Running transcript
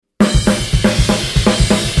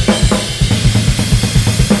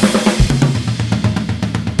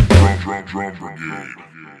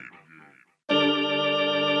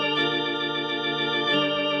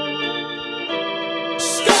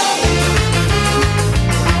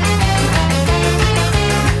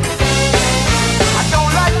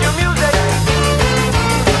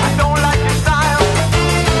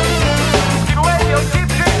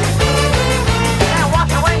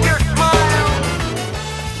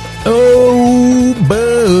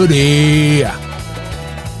Howdy.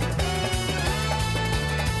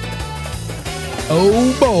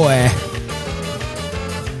 Oh boy.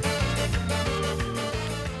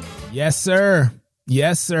 Yes, sir.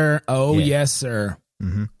 Yes, sir. Oh, yeah. Yes, sir.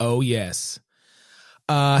 Mm-hmm. Oh, yes.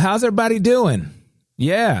 How's everybody doing?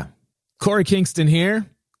 Yeah. Corey Kingston here.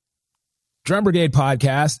 Drum Brigade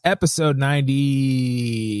Podcast, episode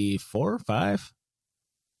 94, 5?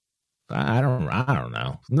 I don't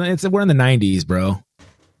know. We're in the 90s, bro.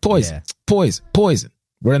 Poison.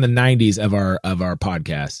 We're in the 90s of our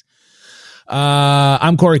podcast.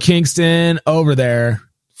 I'm Corey Kingston. Over there,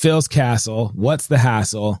 Phil's Castle. What's the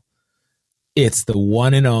hassle? It's the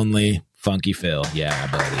one and only Funky Phil. Yeah,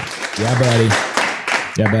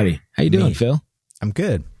 buddy. How you doing, Phil? I'm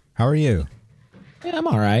good. How are you? Yeah, I'm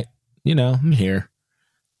all right. You know, I'm here.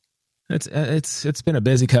 It's been a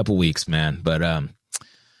busy couple weeks, man. But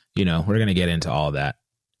you know, we're gonna get into all that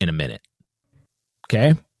in a minute.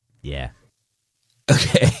 Okay? Yeah.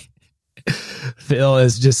 Okay. Phil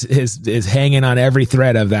is just is hanging on every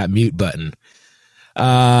thread of that mute button.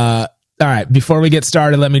 All right. Before we get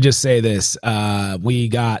started, let me just say this: we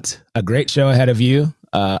got a great show ahead of you.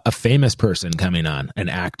 A famous person coming on, an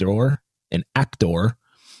actor, a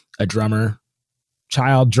drummer.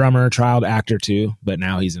 Child actor too, but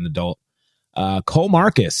now he's an adult. Cole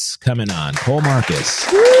Marcus coming on. Cole Marcus.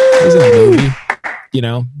 He's in a movie. You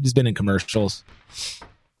know, he's been in commercials.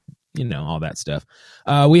 You know, all that stuff.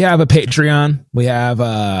 We have a Patreon. We have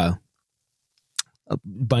a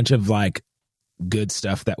bunch of like good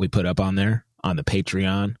stuff that we put up on there on the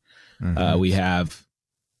Patreon. Mm-hmm. We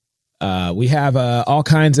have all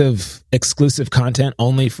kinds of exclusive content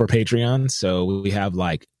only for Patreon. So we have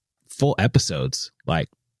like full episodes, like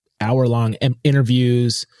hour-long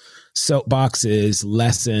interviews, soapboxes,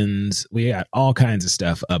 lessons. We got all kinds of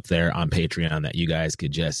stuff up there on Patreon that you guys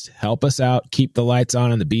could just help us out, keep the lights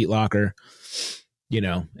on in the beat locker, you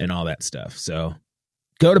know, and all that stuff. So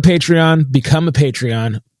go to Patreon, become a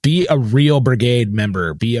Patreon, be a real Brigade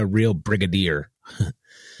member, be a real Brigadier.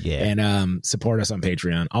 Yeah. And support us on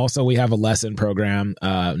Patreon. Also, we have a lesson program,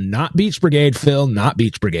 not Beach Brigade, Phil, not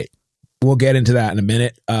Beach Brigade. We'll get into that in a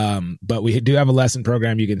minute. But we do have a lesson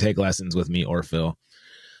program. You can take lessons with me or Phil.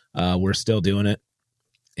 We're still doing it.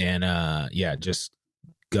 And yeah, just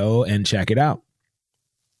go and check it out.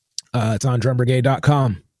 It's on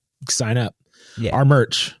drumbrigade.com. Sign up. Yeah. Our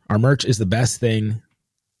merch is the best thing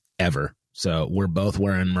ever. So we're both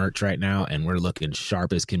wearing merch right now and we're looking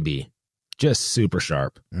sharp as can be. Just super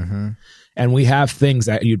sharp. Mm-hmm. And we have things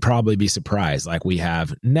that you'd probably be surprised. Like we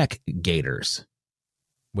have neck gaiters.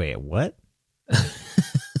 Wait, what?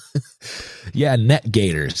 Yeah, neck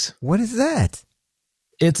gaiters. What is that?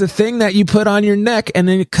 It's a thing that you put on your neck and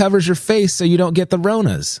then it covers your face so you don't get the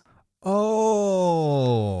Ronas.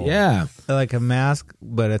 Oh. Yeah. Like a mask,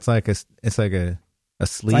 but it's like a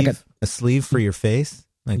sleeve. Like a sleeve for your face?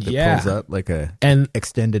 Like that pulls up like an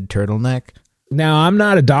extended turtleneck. Now, I'm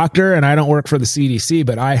not a doctor and I don't work for the CDC,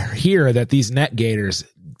 but I hear that these neck gaiters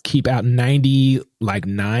keep out 99% or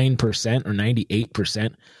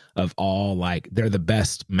 98% of all, like, they're the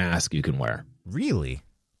best mask you can wear. Really?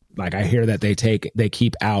 Like, I hear that they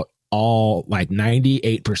keep out all, like,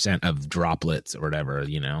 98% of droplets or whatever,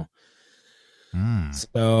 you know?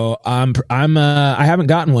 So I haven't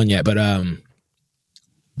gotten one yet, but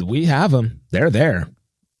we have them. They're there.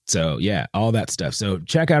 So yeah, all that stuff. So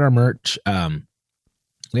check out our merch.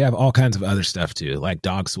 We have all kinds of other stuff too, like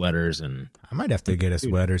dog sweaters, and I might have to get a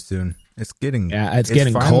sweater soon. It's getting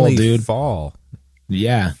cold, dude. Fall.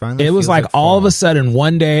 Yeah, it was like all of a sudden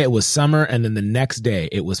one day it was summer, and then the next day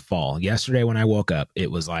it was fall. Yesterday when I woke up,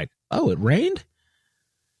 it was like, oh, it rained.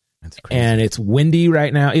 That's crazy. And it's windy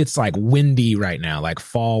right now. It's like windy right now, like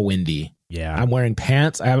fall windy. Yeah, I'm wearing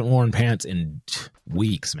pants. I haven't worn pants in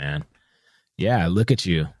weeks, man. Yeah, look at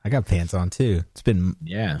you. I got pants on too. It's been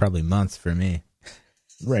probably months for me.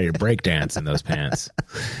 Ready to break dance in those pants.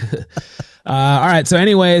 All right. So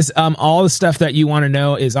anyways, all the stuff that you want to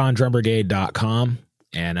know is on drumbrigade.com.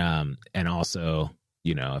 And also,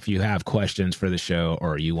 you know, if you have questions for the show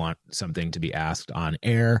or you want something to be asked on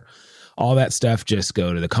air, all that stuff, just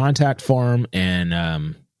go to the contact form and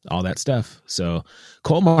all that stuff. So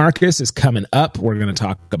Cole Marcus is coming up. We're going to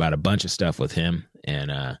talk about a bunch of stuff with him,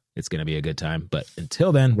 and it's going to be a good time. But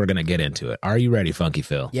until then, we're going to get into it. Are you ready, Funky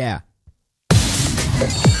Phil? Yeah.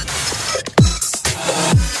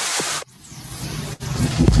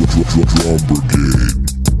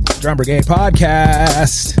 Drum Brigade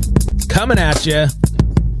Podcast coming at you.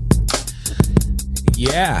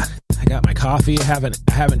 Yeah, I got my coffee. I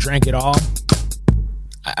haven't drank it all.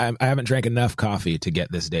 I haven't drank enough coffee to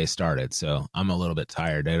get this day started, so I'm a little bit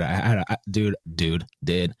tired, dude. I'm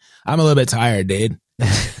a little bit tired, dude.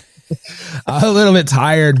 I'm a little bit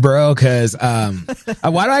tired, bro, because why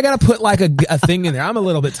do I gotta put like a thing in there? I'm a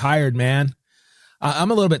little bit tired, man.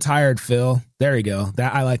 I'm a little bit tired, Phil. There you go.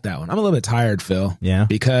 That I like that one. I'm a little bit tired, Phil. Yeah.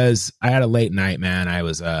 Because I had a late night, man. I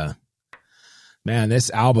was man, this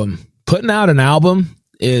album, putting out an album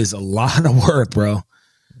is a lot of work, bro.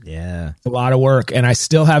 Yeah. It's a lot of work. And I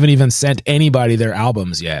still haven't even sent anybody their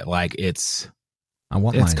albums yet. Like it's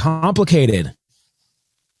mine. Complicated.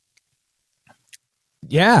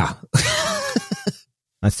 Yeah.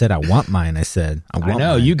 I said, I want mine. I said, I know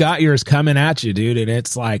mine. You got yours coming at you, dude. And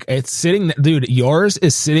it's like, it's sitting there, dude. Yours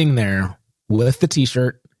is sitting there with the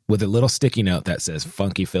t-shirt with a little sticky note that says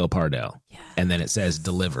Funky Phil Pardell. Yes. And then it says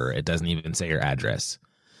deliver. It doesn't even say your address.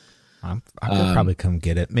 I could probably come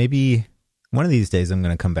get it. Maybe one of these days I'm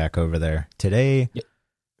going to come back over there. Today,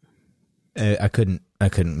 I couldn't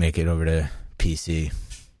make it over to PC.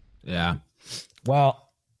 Yeah. Well,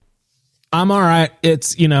 I'm all right.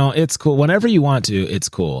 It's, it's cool. Whenever you want to, it's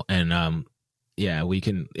cool. And, yeah,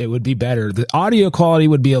 it would be better. The audio quality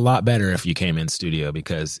would be a lot better if you came in studio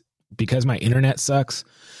because my internet sucks.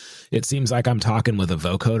 It seems like I'm talking with a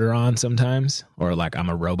vocoder on sometimes, or like I'm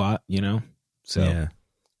a robot, So, yeah.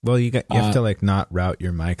 Well, you have to like not route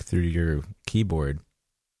your mic through your keyboard.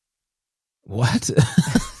 What?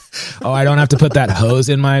 Oh, I don't have to put that hose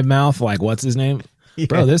in my mouth. Like, what's his name? Yeah.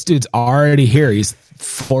 Bro, this dude's already here. He's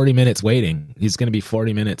 40 minutes waiting. He's going to be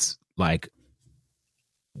 40 minutes, like,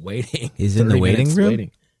 waiting. He's in the waiting room?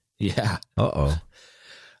 Waiting. Yeah. Uh-oh.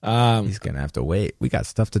 He's going to have to wait. We got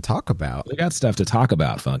stuff to talk about.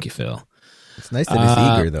 Funky Phil. It's nice that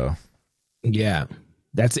he's eager, though. Yeah.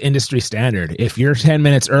 That's industry standard. If you're 10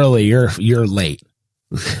 minutes early, you're late.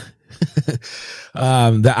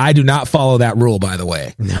 I do not follow that rule, by the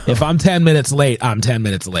way. No. If I'm 10 minutes late, I'm 10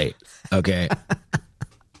 minutes late. Okay.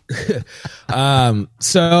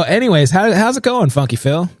 So anyways, how's it going, Funky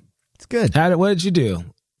Phil? It's good. What did you do?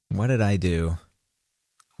 What did I do?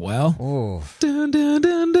 Well, dun, dun,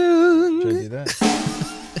 dun, dun. Should I do that?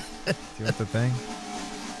 See what the thing?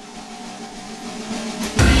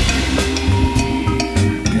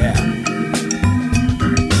 Yeah.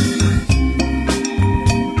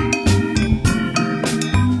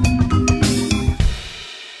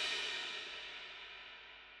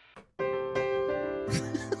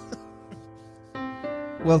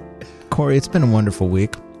 Well, Corey, it's been a wonderful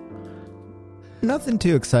week. Nothing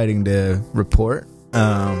too exciting to report.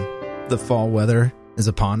 The fall weather is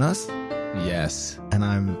upon us. Yes. And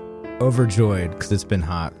I'm overjoyed because it's been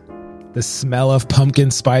hot. The smell of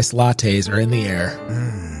pumpkin spice lattes are in the air.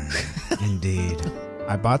 Indeed.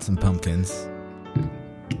 I bought some pumpkins.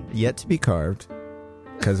 Yet to be carved.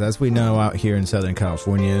 Because as we know out here in Southern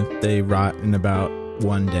California, they rot in about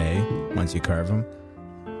one day once you carve them.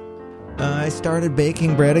 I started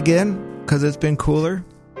baking bread again because it's been cooler.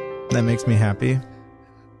 That makes me happy.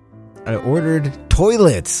 I ordered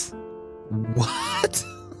toilets. What?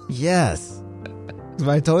 Yes.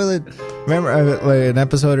 My toilet. Remember, like an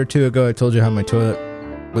episode or two ago, I told you how my toilet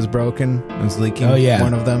was broken. It was leaking. Oh, yeah.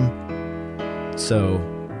 One of them. So,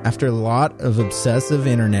 after a lot of obsessive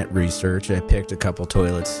internet research, I picked a couple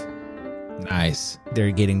toilets. Nice.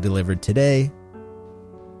 They're getting delivered today.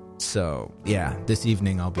 So, yeah, this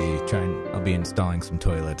evening I'll be installing some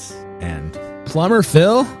toilets. And Plumber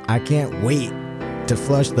Phil? I can't wait to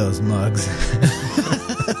flush those mugs.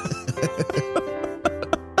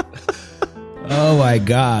 Oh my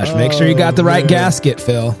gosh. Make sure you got the right gasket,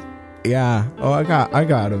 Phil. Yeah. Oh, I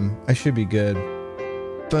got them. I should be good.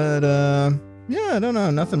 But, yeah, I don't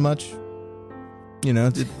know. Nothing much.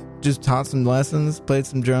 Just taught some lessons, played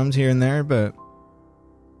some drums here and there, but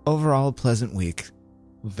overall, a pleasant week.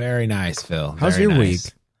 Very nice, Phil. How's your week?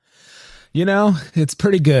 It's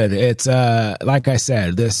pretty good. It's like I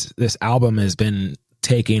said, this album has been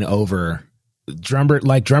taking over. Drum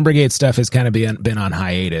Brigade stuff has kind of been on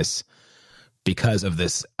hiatus because of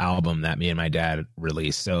this album that me and my dad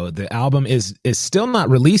released. So the album is still not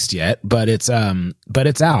released yet, but it's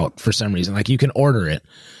out for some reason. Like you can order it,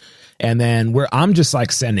 and then I'm just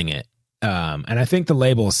like sending it. And I think the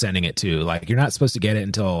label is sending it too. Like you're not supposed to get it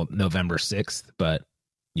until November 6th, but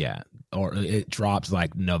yeah, or it drops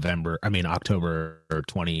like October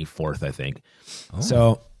 24th, I think. Oh.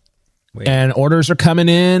 So, and orders are coming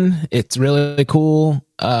in. It's really cool.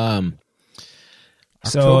 October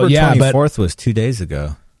 24th was 2 days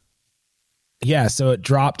ago. Yeah, so it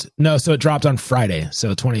dropped. No, so it dropped on Friday.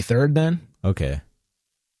 So 23rd then. Okay.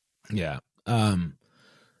 Yeah.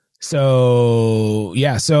 So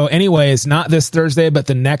yeah. So anyways, not this Thursday, but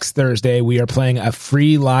the next Thursday, we are playing a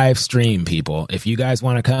free live stream, people. If you guys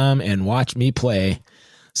want to come and watch me play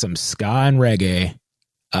some ska and reggae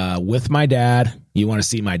with my dad, you want to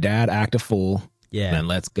see my dad act a fool, then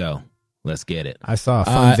let's go. Let's get it. I saw a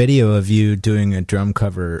fun video of you doing a drum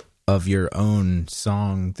cover of your own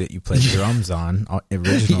song that you played drums on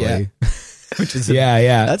originally. Yeah. Which is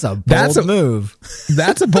that's a bold move.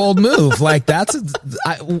 That's a bold move. Like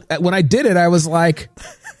when I did it, I was like,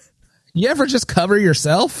 you ever just cover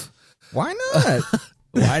yourself? Why not?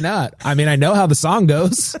 Why not? I mean, I know how the song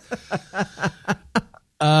goes.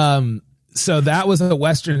 So that was a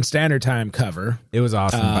Western Standard Time cover. It was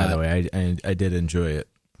awesome, by the way. I did enjoy it.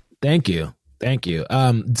 Thank you.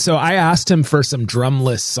 So I asked him for some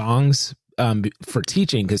drumless songs for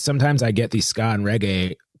teaching, because sometimes I get these ska and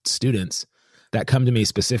reggae students that come to me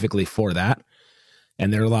specifically for that.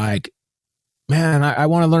 And they're like, man, I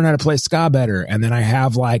want to learn how to play ska better. And then I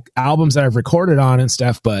have like albums that I've recorded on and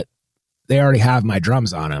stuff, but they already have my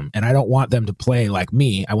drums on them. And I don't want them to play like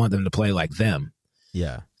me. I want them to play like them.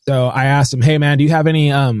 Yeah. So I asked him, hey man, do you have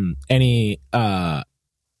any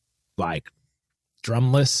like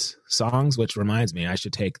drumless songs? Which reminds me, I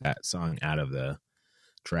should take that song out of the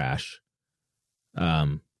trash.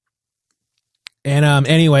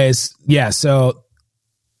 Anyways, yeah, so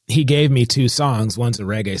he gave me 2 songs. One's a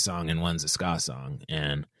reggae song and one's a ska song.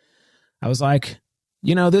 And I was like,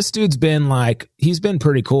 this dude's been like, he's been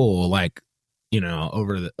pretty cool, like,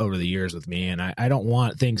 over the years with me. And I don't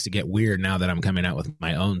want things to get weird now that I'm coming out with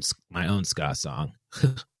my own ska song,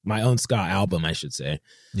 my own ska album, I should say.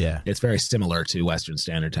 Yeah. It's very similar to Western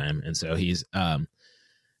Standard Time. And so he's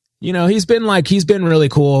he's been really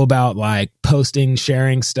cool about like posting,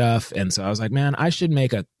 sharing stuff. And so I was like, man, I should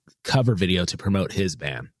make a cover video to promote his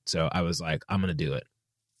band. So I was like, I'm going to do it.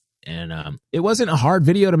 And it wasn't a hard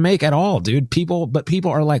video to make at all, dude. People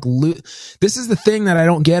are like, this is the thing that I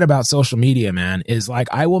don't get about social media, man, is like,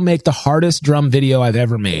 I will make the hardest drum video I've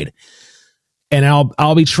ever made. And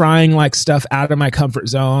I'll be trying like stuff out of my comfort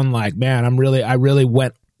zone. Like, man, I really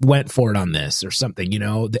went for it on this or something,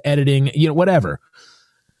 the editing, whatever.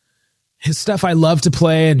 His stuff I love to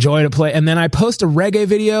play, enjoy to play. And then I post a reggae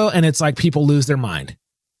video and it's like people lose their mind.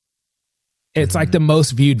 It's like the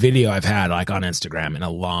most viewed video I've had like on Instagram in a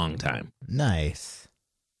long time. Nice.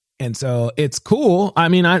 And so it's cool. I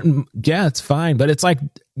mean, it's fine, but it's like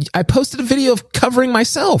I posted a video of covering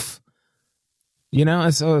myself,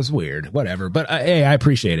 so it's weird, whatever. But hey, I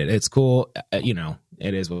appreciate it. It's cool.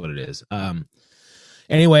 It is what it is.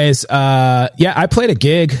 Anyways, I played a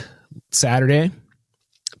gig Saturday.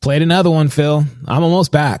 Played another one, Phil. I'm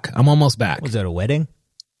almost back. Was that a wedding?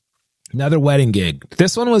 Another wedding gig.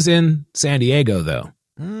 This one was in San Diego, though.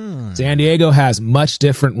 San Diego has much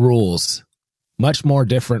more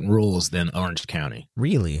different rules than Orange County.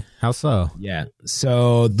 Really? How so? Yeah.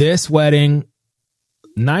 So this wedding,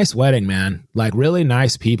 nice wedding, man. Like really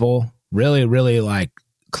nice people. Really, really like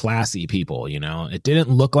classy people, It didn't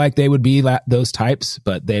look like they would be those types,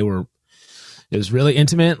 but it was really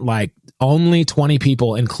intimate, like only 20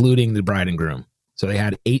 people, including the bride and groom. So they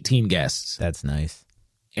had 18 guests. That's nice.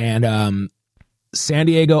 And San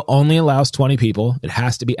Diego only allows 20 people. It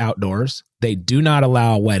has to be outdoors. They do not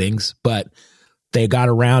allow weddings, but they got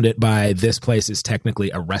around it by this place is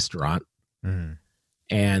technically a restaurant. Mm.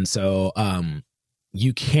 And so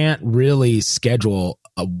you can't really schedule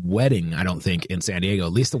a wedding, I don't think, in San Diego.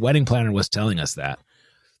 At least the wedding planner was telling us that.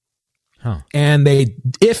 Huh. And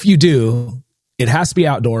if you do, it has to be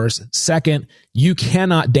outdoors. Second, you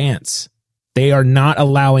cannot dance. They are not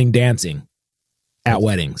allowing dancing at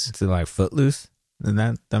weddings. Is it like Footloose in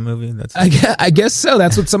that movie? I guess so.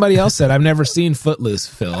 That's what somebody else said. I've never seen Footloose,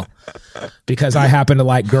 Phil, because I happen to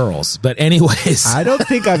like girls. But anyways, I don't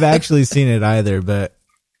think I've actually seen it either. But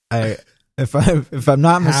if I'm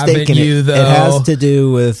not mistaken, it has to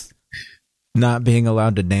do with not being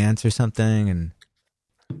allowed to dance or something. And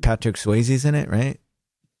Patrick Swayze's in it, right?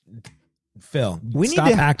 Phil, stop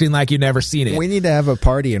acting like you've never seen it. We need to have a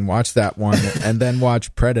party and watch that one, and then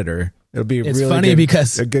watch Predator. It'll be it's really funny good,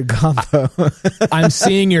 because a good combo. I'm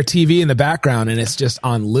seeing your TV in the background, and it's just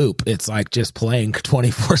on loop. It's like just playing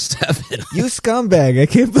 24/7. You scumbag! I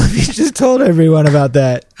can't believe you just told everyone about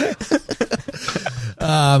that.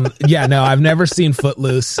 No, I've never seen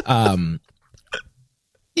Footloose.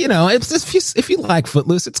 It's just, if you like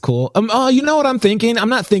Footloose, it's cool. You know what I'm thinking? I'm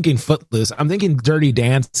not thinking Footloose. I'm thinking Dirty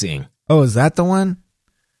Dancing. Oh, is that the one?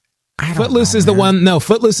 Footloose is the one. No,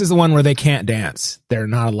 Footloose is the one where they can't dance. They're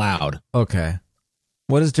not allowed. Okay.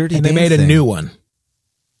 What is Dirty Dancing? And they made a new one.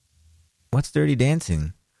 What's Dirty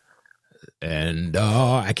Dancing? And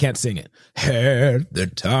I can't sing it. At the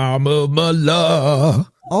time of my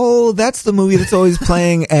love. Oh, that's the movie that's always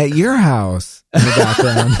playing at your house in the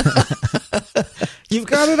background. You've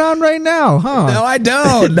got it on right now, huh? No, I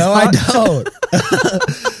don't. No, I don't.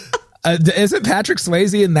 Isn't Patrick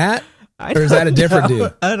Swayze in that? Or is that a different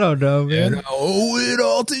dude? I don't know, man. And I owe it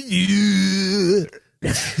all to you.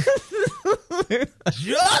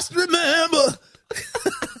 Just remember.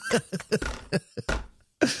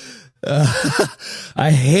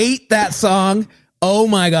 I hate that song. Oh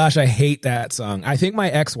my gosh, I hate that song. I think my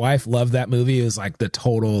ex-wife loved that movie. It was like the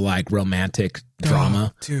total like romantic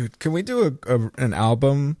drama. Dude, can we do an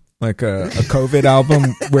album, like a COVID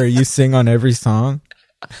album where you sing on every song?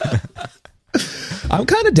 I'm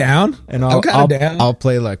kind of down. And I'll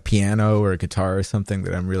play like piano or guitar or something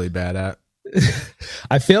that I'm really bad at.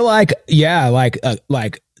 I feel like, yeah,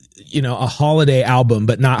 like you know, a holiday album,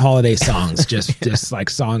 but not holiday songs. just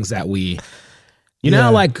like songs that we, you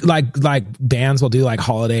know, like bands will do like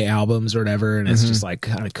holiday albums or whatever, and it's just like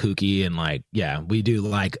kind of kooky and like, yeah, we do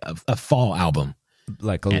like a fall album,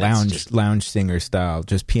 like a lounge singer style,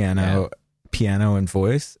 just piano and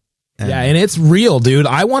voice. And it's real, dude.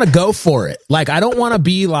 I want to go for it. Like, I don't want to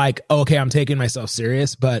be like, okay, I'm taking myself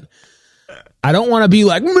serious, but I don't want to be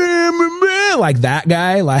like, meh, meh, meh, like that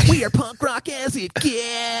guy. Like, we are punk rock as it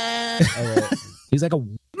gets. He's like a,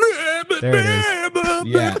 there it is.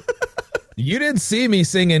 Yeah. You didn't see me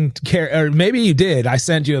singing, or maybe you did. I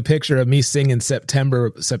sent you a picture of me singing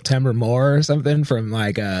September More or something from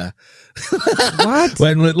like, what?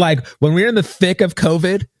 when we were in the thick of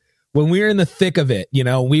COVID. When we were in the thick of it, you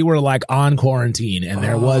know, we were like on quarantine and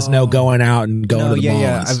there was no going out and going to the mall.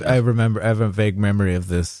 Yeah, I remember. I have a vague memory of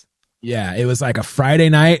this. Yeah, it was like a Friday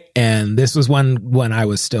night, and this was when I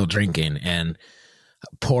was still drinking, and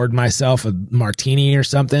poured myself a martini or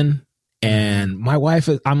something. And my wife,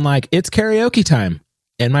 I'm like, it's karaoke time,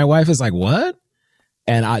 and my wife is like, what?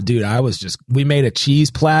 And we made a cheese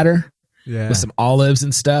platter with some olives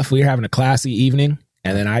and stuff. We were having a classy evening.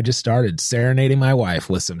 And then I just started serenading my wife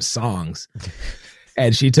with some songs.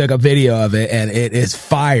 And she took a video of it, and it is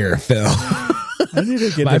fire, Phil. I need to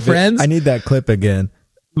get I need that clip again.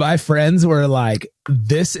 My friends were like,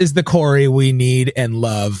 this is the Corey we need and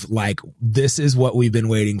love. Like, this is what we've been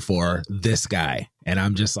waiting for, this guy. And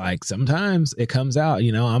I'm just like, sometimes it comes out,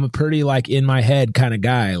 you know, I'm a pretty like in my head kind of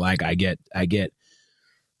guy. Like I get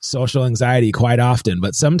social anxiety quite often,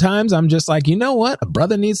 but sometimes I'm just like, you know what? A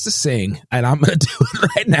brother needs to sing, and I'm going to do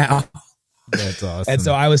it right now. That's awesome. And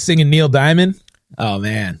so I was singing Neil Diamond. Oh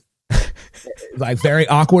man. Like very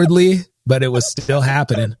awkwardly, but it was still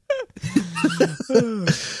happening. Man,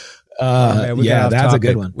 yeah, that's a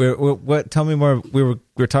good one. What? Tell me more. We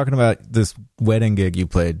were talking about this wedding gig you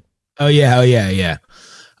played. Oh yeah.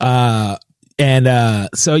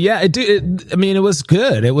 So yeah, I mean, it was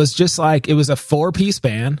good. It was just like, it was a 4-piece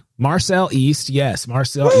band. Marcel East. Yes.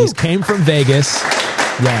 Marcel East came from Vegas.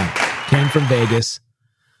 Yeah. Came from Vegas.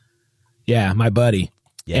 Yeah. My buddy.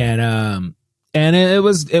 Yeah. And it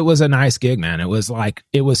was a nice gig, man. It was like,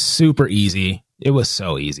 it was super easy. It was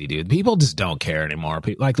so easy, dude. People just don't care anymore.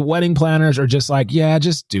 Like the wedding planners are just like, yeah,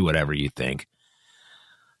 just do whatever you think.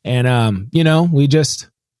 And, you know, we just,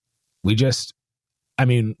 I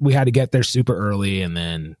mean, we had to get there super early, and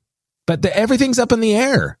then, but everything's up in the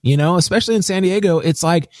air, you know, especially in San Diego. It's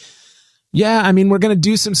like, yeah, I mean, we're going to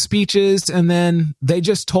do some speeches, and then they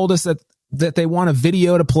just told us that they want a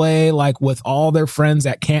video to play, like with all their friends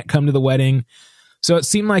that can't come to the wedding. So it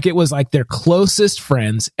seemed like it was like their closest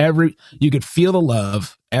friends. You could feel the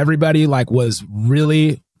love. Everybody like was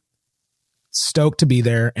really stoked to be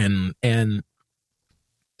there, and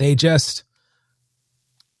they just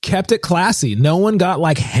kept it classy. No one got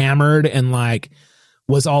like hammered and like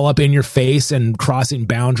was all up in your face and crossing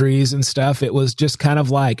boundaries and stuff. It was just kind of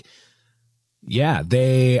like, yeah,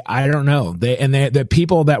 I don't know. The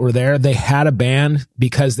people that were there, they had a band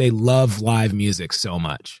because they love live music so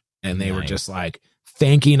much. And they were just like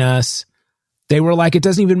thanking us. They were like, it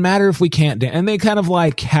doesn't even matter if we can't dance. And they kind of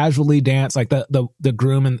like casually dance, like the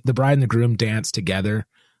groom and the bride and the groom dance together.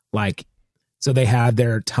 Like, so they had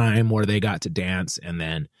their time where they got to dance. And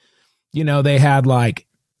then, you know, they had like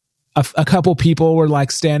a couple people were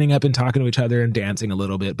like standing up and talking to each other and dancing a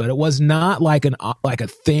little bit, but it was not like a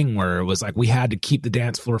thing where it was like we had to keep the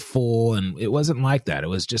dance floor full, and it wasn't like that. It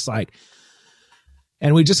was just like,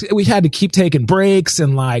 and we had to keep taking breaks,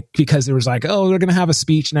 and like, because it was like, oh, they're going to have a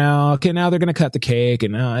speech now. Okay. Now they're going to cut the cake.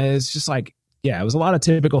 And it's just like, yeah, it was a lot of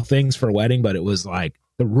typical things for a wedding, but it was like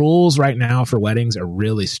the rules right now for weddings are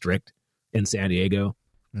really strict in San Diego.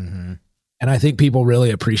 Mm-hmm. And I think people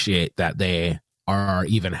really appreciate that they are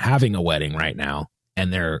even having a wedding right now.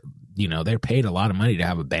 And they're they're paid a lot of money to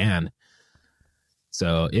have a band.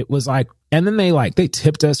 So it was like, and then they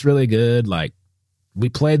tipped us really good. Like we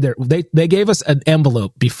played there. They gave us an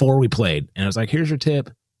envelope before we played, and I was like, here's your tip.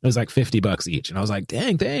 It was like $50 each. And I was like,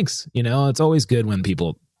 dang, thanks. It's always good when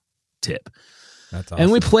people tip. That's awesome.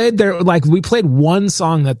 And we played there, we played one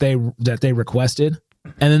song that they requested,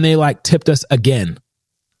 and then they tipped us again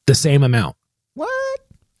the same amount. What?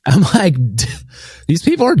 I'm like, these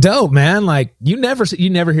people are dope, man. Like you never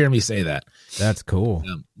hear me say that. That's cool.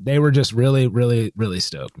 They were just really, really, really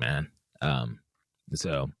stoked, man.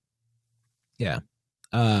 So yeah.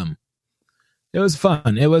 It was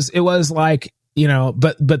fun. It was like,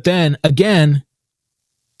 but then again,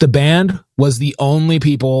 the band was the only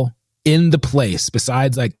people in the place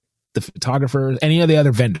besides like the photographers, any of the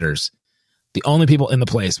other vendors, the only people in the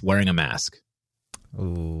place wearing a mask.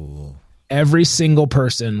 Ooh. Every single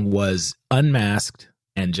person was unmasked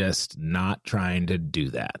and just not trying to do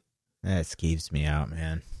that. That skeeves me out,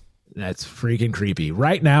 man. That's freaking creepy.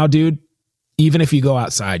 Right now, dude, even if you go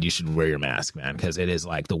outside, you should wear your mask, man, because it is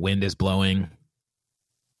like the wind is blowing.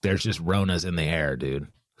 There's just Ronas in the air, dude.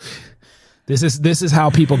 This is how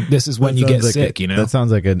people, this is when you get sick, That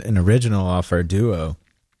sounds like an original off our duo.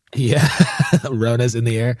 Yeah. Ronas in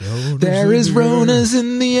the air. There is Ronas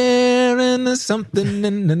in the air and there's something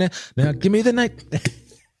in the air. Now give me the night.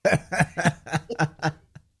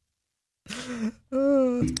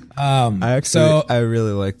 I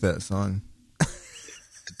really like that song.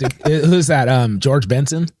 Who's that? George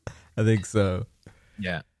Benson? I think so.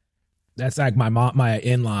 Yeah. That's like my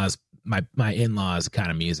in-laws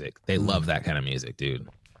kind of music. They love that kind of music, dude.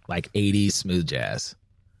 Like 80s smooth jazz.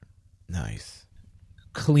 Nice.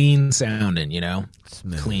 Clean sounding,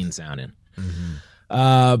 Smooth. Clean sounding.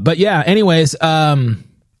 Mm-hmm. But yeah, anyways,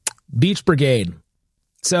 Beach Brigade.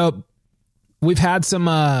 So we've had some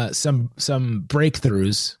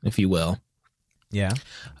breakthroughs, if you will. Yeah.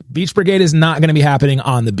 Beach Brigade is not going to be happening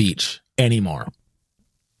on the beach anymore.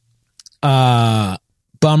 Bummer.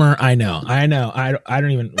 I know. I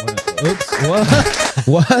don't even. Oops.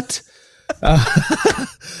 What? I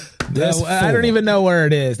don't even know where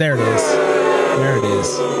it is. There it is.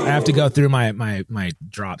 I have to go through my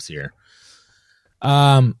drops here.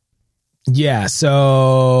 Yeah.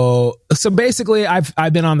 So basically,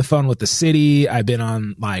 I've been on the phone with the city. I've been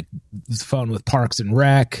on the phone with Parks and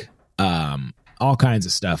Rec. All kinds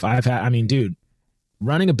of stuff. Dude,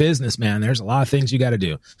 running a business, man, there's a lot of things you got to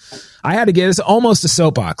do. I had to get, it's almost a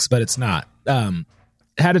soapbox, but it's not.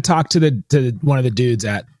 Had to talk to one of the dudes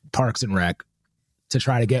at Parks and Rec to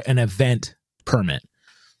try to get an event permit.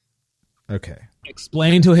 Okay.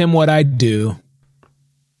 Explain to him what I do.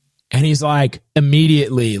 And he's like,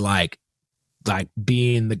 immediately,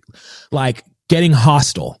 being getting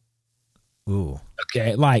hostile. Ooh.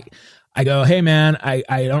 Okay. I go, hey man,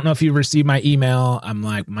 I don't know if you received my email. I'm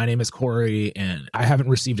like, my name is Corey and I haven't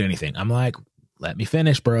received anything. I'm like, let me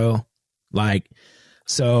finish, bro.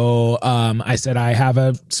 So I said, I have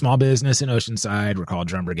a small business in Oceanside. We're called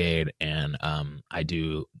Drum Brigade. And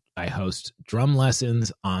I host drum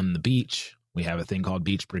lessons on the beach. We have a thing called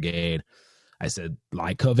Beach Brigade. I said,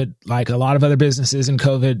 COVID, like a lot of other businesses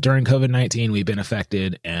during COVID-19, we've been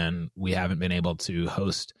affected and we haven't been able to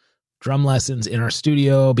host drum lessons in our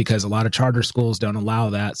studio because a lot of charter schools don't allow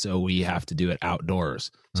that. So we have to do it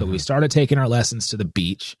outdoors. So we started taking our lessons to the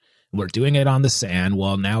beach. We're doing it on the sand.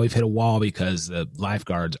 Well, now we've hit a wall because the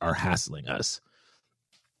lifeguards are hassling us,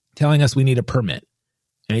 telling us we need a permit.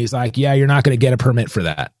 And he's like, yeah, you're not going to get a permit for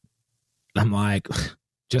that. I'm like,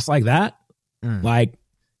 just like that?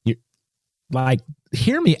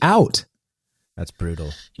 Hear me out. That's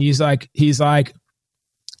brutal. He's like,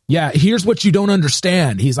 yeah, here's what you don't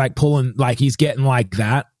understand. He's pulling, he's getting like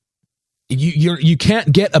that. You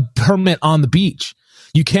can't get a permit on the beach.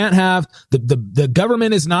 You can't have the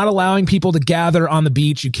government is not allowing people to gather on the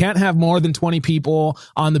beach. You can't have more than 20 people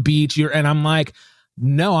on the beach. And I'm like,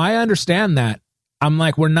 no, I understand that. I'm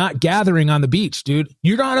like, we're not gathering on the beach, dude.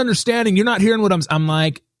 You're not understanding. You're not hearing what I'm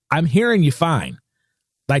like, I'm hearing you fine.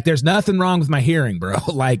 There's nothing wrong with my hearing, bro.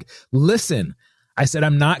 Listen, I said,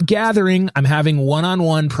 I'm not gathering. I'm having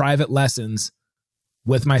one-on-one private lessons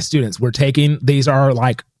with my students. These are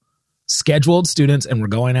scheduled students and we're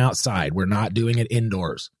going outside. We're not doing it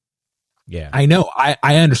indoors. Yeah. I know. I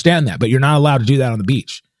understand that, but you're not allowed to do that on the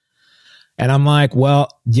beach. And I'm like,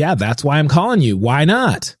 well, yeah, that's why I'm calling you. Why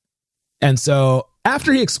not? And so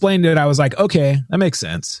after he explained it, I was like, okay, that makes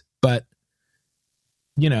sense. But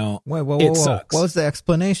it sucks. What was the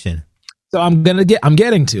explanation? So I'm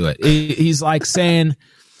getting to it. He's saying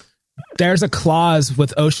there's a clause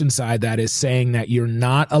with Oceanside that is saying that you're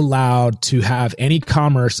not allowed to have any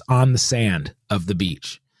commerce on the sand of the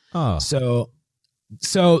beach. Oh, So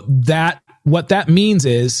that what that means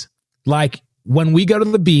is like when we go to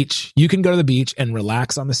the beach, you can go to the beach and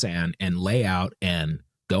relax on the sand and lay out and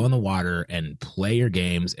go in the water and play your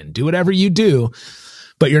games and do whatever you do,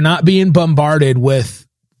 but you're not being bombarded with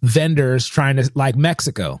vendors trying to, like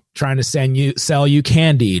Mexico, trying to sell you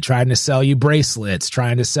candy, trying to sell you bracelets,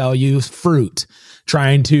 trying to sell you fruit,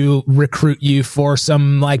 trying to recruit you for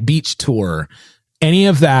some like beach tour. Any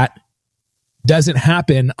of that doesn't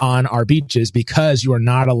happen on our beaches because you are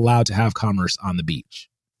not allowed to have commerce on the beach.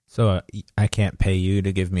 So I can't pay you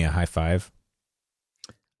to give me a high five?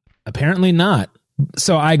 Apparently not.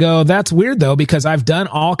 So I go, that's weird though, because I've done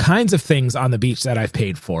all kinds of things on the beach that I've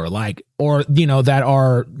paid for, like, or, you know, that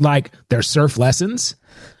are like, there's surf lessons.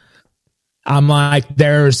 I'm like,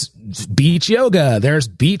 there's beach yoga, there's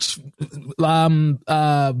beach,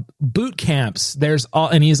 boot camps. There's all,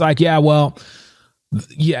 and he's like, yeah, well,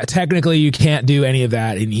 yeah, technically you can't do any of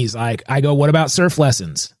that. And he's like, I go, what about surf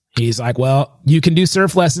lessons? He's like, well, you can do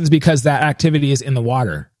surf lessons because that activity is in the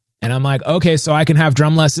water. And I'm like, okay, so I can have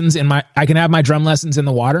drum lessons I can have my drum lessons in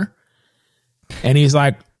the water. And he's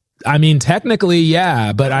like, I mean, technically,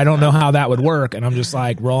 yeah, but I don't know how that would work. And I'm just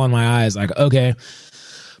like rolling my eyes like, okay,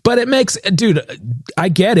 but it makes, dude, I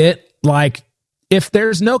get it. Like if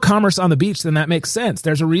there's no commerce on the beach, then that makes sense.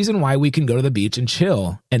 There's a reason why we can go to the beach and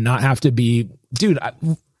chill and not have to be, dude,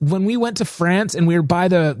 when we went to France and we were by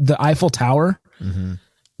the Eiffel Tower,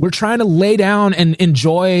 we're trying to lay down and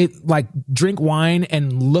enjoy, like drink wine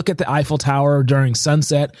and look at the Eiffel Tower during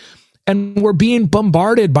sunset. And we're being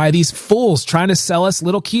bombarded by these fools trying to sell us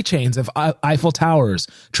little keychains of Eiffel Towers,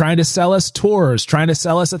 trying to sell us tours, trying to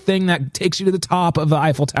sell us a thing that takes you to the top of the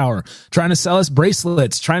Eiffel Tower, trying to sell us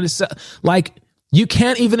bracelets, trying to sell, like, you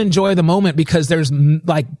can't even enjoy the moment because there's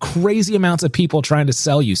like crazy amounts of people trying to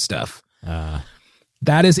sell you stuff.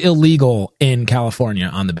 That is illegal in California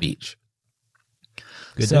on the beach.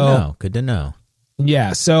 Good to know. Good to know.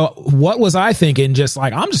 Yeah. So what was I thinking? Just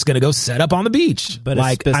like, I'm just going to go set up on the beach. But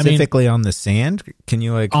like, specifically on the sand? Can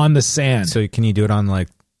you like... On the sand. So can you do it on like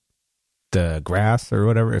the grass or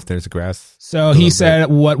whatever, if there's grass? So he said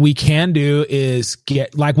what we can do is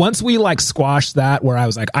get, like, once we like squashed that, where I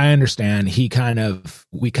was like, I understand,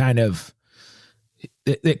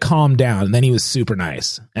 it calmed down, and then he was super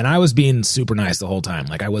nice. And I was being super nice the whole time.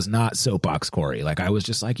 Like I was not soapbox Corey. Like I was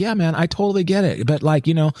just like, yeah, man, I totally get it. But like,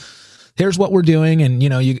 you know, here's what we're doing. And you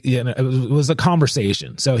know, it was a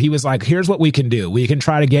conversation. So he was like, here's what we can do. We can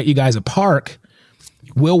try to get you guys a park.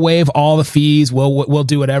 We'll waive all the fees. We'll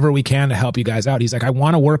do whatever we can to help you guys out. He's like, I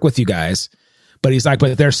want to work with you guys, but he's like,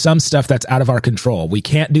 but there's some stuff that's out of our control. We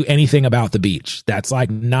can't do anything about the beach. That's like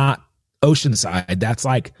not Oceanside. That's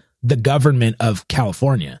like the government of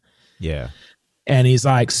California. Yeah. And he's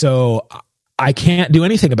like, so I can't do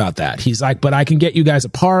anything about that. He's like, but I can get you guys a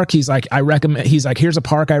park. He's like, here's a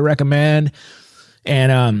park I recommend.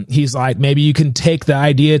 And he's like, maybe you can take the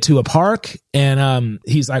idea to a park. And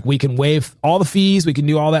he's like, we can waive all the fees. We can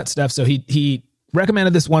do all that stuff. So he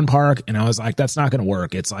recommended this one park. And I was like, that's not going to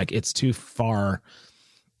work. It's like, it's too far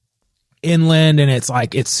inland and it's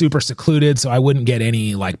like, it's super secluded. So I wouldn't get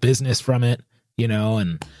any like business from it, you know?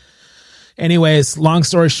 And anyways, long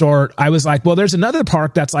story short, I was like, well, there's another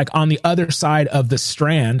park that's like on the other side of the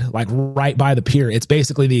Strand, like right by the pier. It's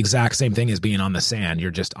basically the exact same thing as being on the sand.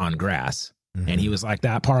 You're just on grass. Mm-hmm. And he was like,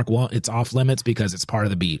 that park it's off limits because it's part of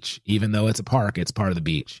the beach. Even though it's a park, it's part of the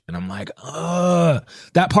beach. And I'm like,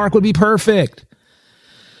 that park would be perfect.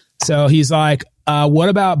 So he's like, what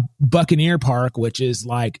about Buccaneer Park, which is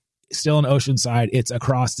like still in Oceanside? It's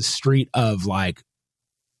across the street of like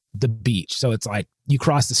the beach. So it's like you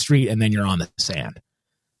cross the street and then you're on the sand.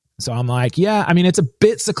 So I'm like, yeah, I mean, it's a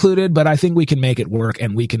bit secluded, but I think we can make it work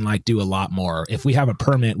and we can like do a lot more. If we have a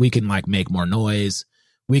permit, we can like make more noise.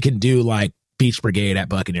 We can do like Beach Brigade at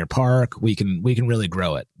Buccaneer Park. We can really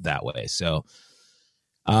grow it that way. So,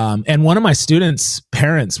 and one of my students'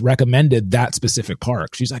 parents recommended that specific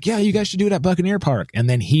park. She's like, yeah, you guys should do it at Buccaneer Park. And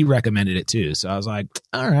then he recommended it too. So I was like,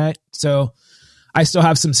 all right. So I still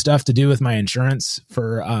have some stuff to do with my insurance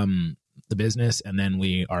for the business. And then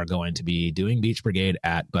we are going to be doing Beach Brigade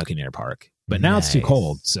at Buccaneer Park. But now It's too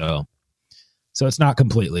cold. So it's not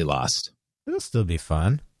completely lost. It'll still be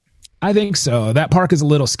fun. I think so. That park is a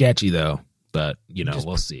little sketchy though, but you know,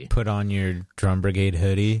 we'll see. Put on your Drum Brigade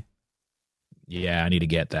hoodie. Yeah, I need to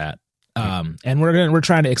get that. And we're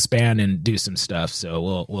trying to expand and do some stuff.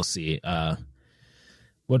 So we'll see.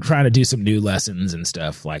 We're trying to do some new lessons and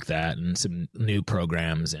stuff like that and some new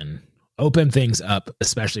programs and open things up,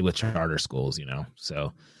 especially with charter schools, you know?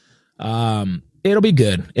 So, it'll be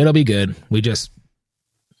good. It'll be good.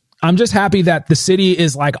 I'm just happy that the city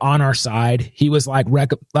is like on our side. He was like,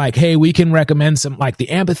 hey, we can recommend some like the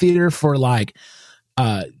amphitheater for like,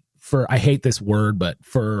 for, I hate this word, but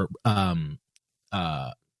for,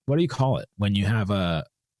 what do you call it when you have a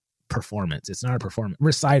performance? It's not a performance,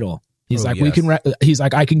 recital. He's like, we can, he's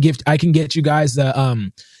like, I can get you guys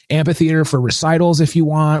the, amphitheater for recitals if you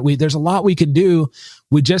want. There's a lot we can do.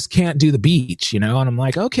 We just can't do the beach, you know? And I'm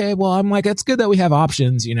like, okay, well, I'm like, it's good that we have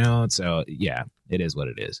options, you know? And so yeah, it is what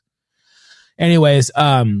it is. Anyways,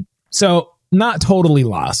 so not totally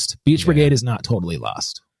lost. Beach Brigade is not totally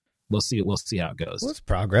lost. We'll see how it goes. Well, it's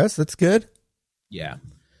progress. That's good. Yeah.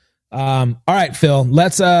 All right, Phil,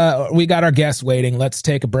 let's, we got our guest waiting. Let's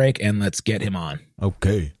take a break and let's get him on.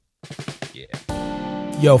 Okay.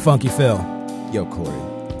 Yeah. Yo, Funky Phil. Yo, Corey.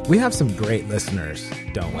 We have some great listeners,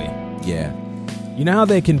 don't we? Yeah. You know how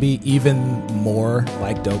they can be even more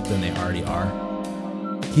like dope than they already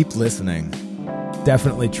are? Keep listening.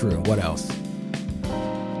 Definitely true. What else?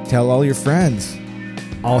 Tell all your friends.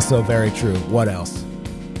 Also very true. What else?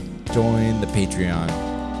 Join the Patreon.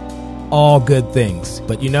 All good things.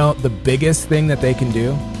 But you know, the biggest thing that they can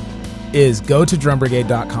do is go to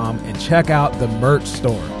drumbrigade.com and check out the merch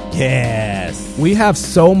store. Yes. We have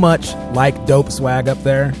so much like dope swag up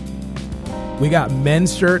there. We got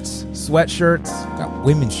men's shirts, sweatshirts. We got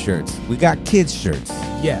women's shirts. We got kids' shirts.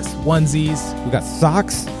 Yes, onesies. We got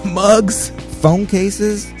socks, mugs, phone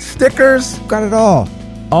cases, stickers. Got it all.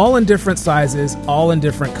 All in different sizes, all in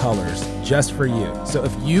different colors, just for you. So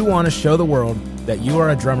if you want to show the world that you are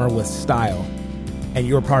a drummer with style and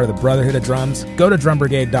you're part of the Brotherhood of Drums, go to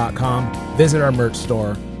drumbrigade.com, visit our merch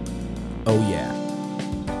store. Oh, yeah.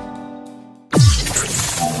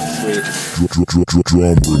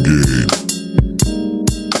 Drum Brigade.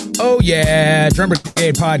 Oh, yeah. Drum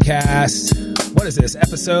Brigade podcast. What is this,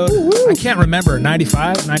 episode? Woo-hoo. I can't remember.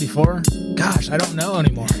 95, 94? Gosh, I don't know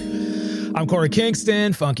anymore. I'm Corey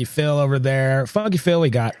Kingston, Funky Phil over there. Funky Phil, we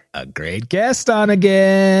got a great guest on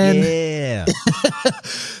again. Yeah.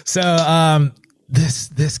 So,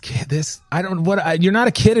 this kid, you're not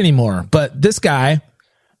a kid anymore, but this guy,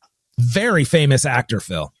 very famous actor,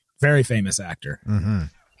 Phil. Very famous actor. Mm-hmm.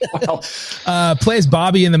 Plays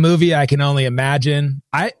Bobby in the movie I Can Only Imagine.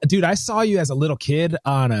 I saw you as a little kid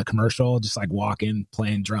on a commercial, just like walking,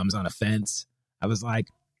 playing drums on a fence. I was like,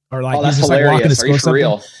 or like, that's just hilarious. Like walking to school. Are you for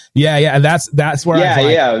real? Yeah. That's where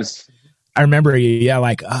I was like, I remember you. Yeah.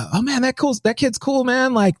 Like, oh man, that kid's cool,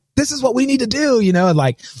 man. Like, this is what we need to do, you know? And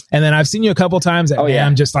then I've seen you a couple times at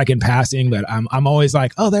NAMM, just like in passing, but I'm always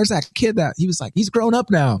like, oh, there's that kid that he was like, he's grown up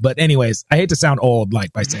now. But anyways, I hate to sound old,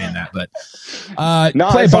 like by saying that, but, no,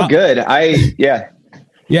 it's all good.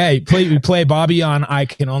 You play Bobby on I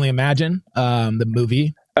Can Only Imagine, the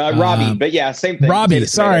movie. Robby, but yeah, same thing. Robby,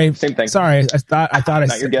 sorry. Same thing. Sorry. I thought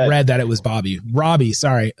I read that it was Bobby. Robby,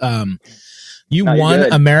 sorry. You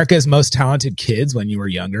won America's Most Talented Kids when you were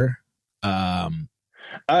younger. Yeah.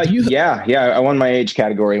 I won my age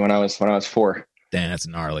category when I was 4. Damn, that's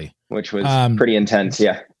gnarly. Which was pretty intense.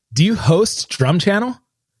 Yeah. Do you host Drum Channel?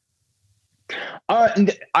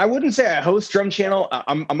 I wouldn't say I host Drum Channel.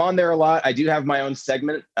 I'm on there a lot. I do have my own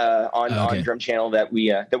segment on Drum Channel that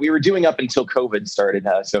we were doing up until COVID started.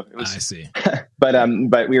 So it was. I see.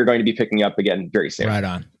 but we are going to be picking up again very soon. Right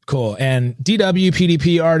on. Cool. And DW,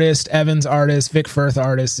 PDP artist, Evans artist, Vic Firth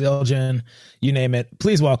artist, Zildjian, you name it.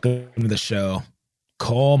 Please welcome to the show,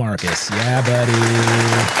 Cole Marcus. Yeah, buddy.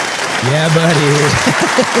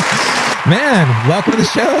 Man, welcome to the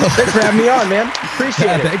show. Thanks for having me on, man.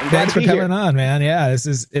 Appreciate it. Thanks for coming on, man. Yeah,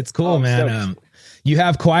 it's cool, man. You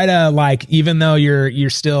have quite a, even though you're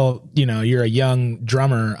still, you're a young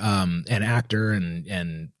drummer, and actor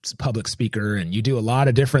and public speaker, and you do a lot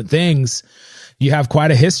of different things. You have quite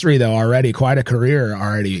a history though already, quite a career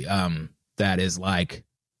already. That is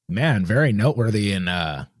man, very noteworthy, and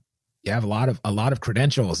you have a lot of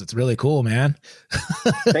credentials. It's really cool, man.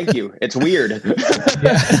 Thank you. It's weird.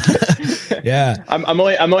 Yeah. I'm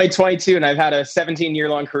only 22 and I've had a 17-year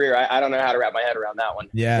long career. I don't know how to wrap my head around that one.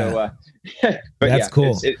 Yeah. So, but that's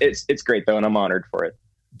cool. It's great though, and I'm honored for it.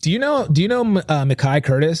 Do you know Mekhi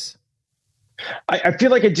Curtis? I feel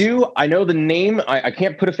like I do. I know the name. I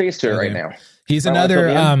can't put a face to it right now. He's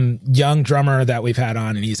another young drummer that we've had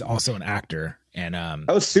on, and he's also an actor. And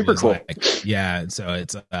super cool. Yeah. So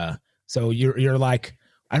it's so you're like,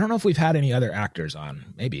 I don't know if we've had any other actors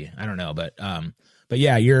on. Maybe, I don't know, but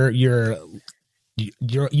yeah, you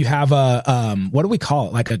have a what do we call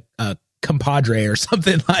it? Like a compadre or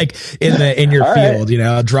something, like in your field,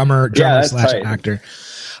 right. A drummer / actor.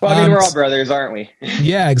 Well, I mean, we're all brothers, aren't we?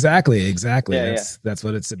 Yeah, exactly. That's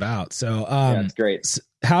what it's about. So, that's great.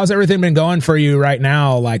 How's everything been going for you right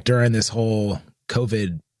now? Like during this whole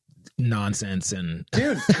COVID nonsense. And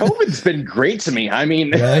dude, COVID's been great to me. I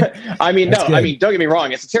mean, really? Don't get me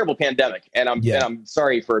wrong. It's a terrible pandemic, and I'm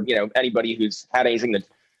sorry for, anybody who's had anything that,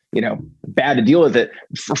 bad to deal with it.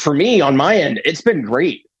 For me, on my end, it's been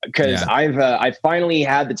great because I've finally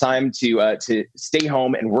had the time to stay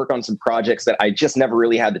home and work on some projects that I just never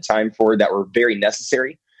really had the time for that were very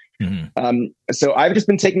necessary. Mm-hmm. So I've just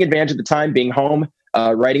been taking advantage of the time being home,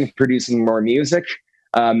 writing, producing more music.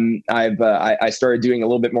 I started doing a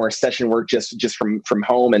little bit more session work just from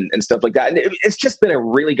home and stuff like that. And it's just been a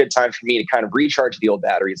really good time for me to kind of recharge the old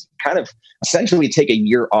batteries, kind of essentially take a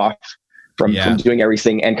year off from doing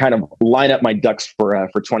everything and kind of line up my ducks for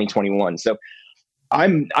 2021. So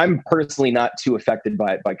I'm personally not too affected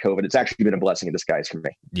by COVID. It's actually been a blessing in disguise for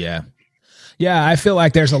me. Yeah. Yeah, I feel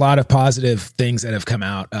like there's a lot of positive things that have come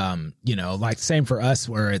out. Like same for us,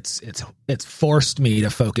 where it's forced me to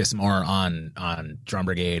focus more on Drum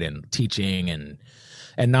Brigade and teaching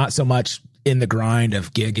and not so much in the grind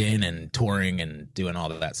of gigging and touring and doing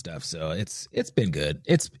all of that stuff. So it's been good.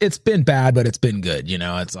 It's been bad, but it's been good.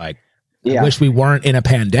 It's like, I wish we weren't in a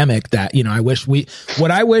pandemic. That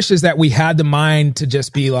what I wish is that we had the mind to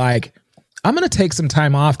just be like, I'm going to take some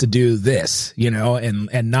time off to do this,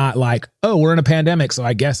 and not like, oh, we're in a pandemic, so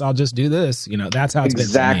I guess I'll just do this. That's how it's been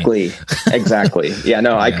for me. Exactly. Yeah,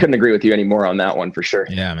 no, I couldn't agree with you anymore on that one for sure.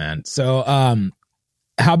 Yeah, man. So,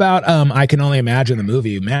 how about, I Can Only Imagine the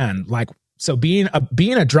movie, man, like, so being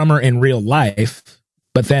a drummer in real life,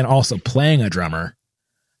 but then also playing a drummer.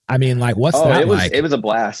 I mean, like, what's that like? It was a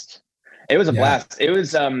blast. It was a blast. It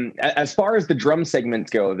was, as far as the drum segments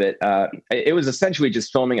go of it, it was essentially just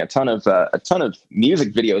filming a ton of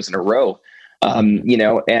music videos in a row,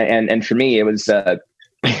 and for me, it was,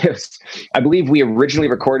 I believe we originally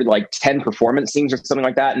recorded like 10 performance scenes or something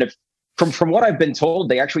like that. And from what I've been told,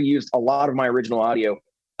 they actually used a lot of my original audio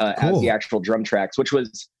as the actual drum tracks, which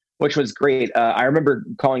was great. I remember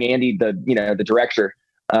calling Andy, the director,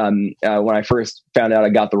 when I first found out I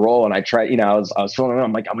got the role, and I tried, I was feeling,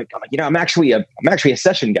 I'm like, I'm actually a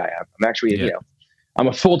session guy. I'm actually, I'm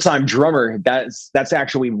a full-time drummer. That's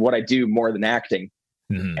actually what I do more than acting.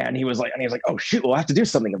 Mm-hmm. And he was like, oh shoot, we'll have to do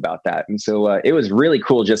something about that. And so, it was really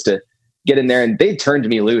cool just to get in there, and they turned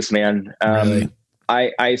me loose, man. Really?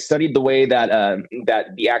 I studied the way that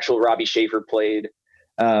the actual Robby Schaefer played.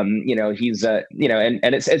 He's, and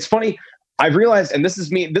it's funny. I've realized, and this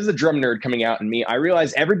is a drum nerd coming out in me, I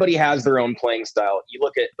realize everybody has their own playing style. You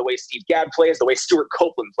look at the way Steve Gadd plays, the way Stuart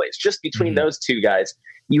Copeland plays. Just between those two guys,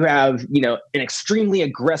 you have, an extremely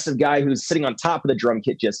aggressive guy who's sitting on top of the drum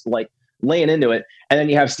kit, just like laying into it. And then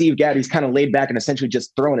you have Steve Gadd, who's kind of laid back and essentially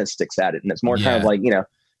just throwing his sticks at it. And it's more kind of like,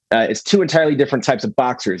 it's two entirely different types of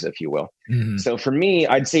boxers, if you will. Mm-hmm. So for me,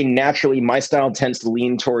 I'd say naturally my style tends to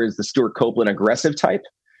lean towards the Stuart Copeland aggressive type.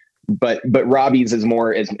 But Robby's is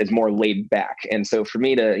more laid back, and so for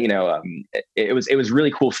me to it was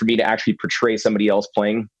really cool for me to actually portray somebody else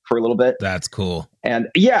playing for a little bit. That's cool. And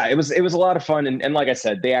it was a lot of fun, and like I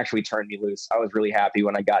said, they actually turned me loose. I was really happy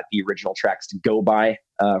when I got the original tracks to go by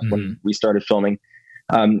when we started filming.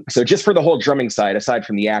 So just for the whole drumming side, aside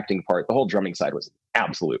from the acting part, the whole drumming side was an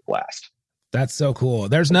absolute blast. That's so cool.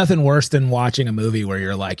 There's nothing worse than watching a movie where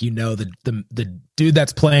you're like, the dude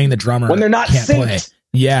that's playing the drummer when they're not can't synced. Play.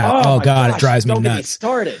 Yeah. Oh God, it drives me nuts.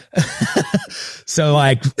 Started. So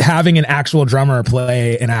like having an actual drummer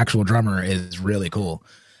play an actual drummer is really cool.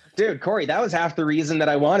 Dude, Corey, that was half the reason that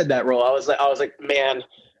I wanted that role. I was like, man,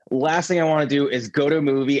 last thing I want to do is go to a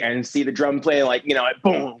movie and see the drum play, like,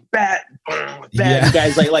 boom, bat, boom, bat. Yeah. You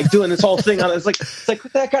guys like doing this whole thing on it. It's like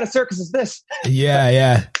what kind of circus is this?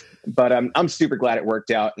 Yeah. But I'm super glad it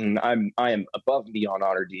worked out, and I am above and beyond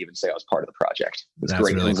honored to even say I was part of the project. It was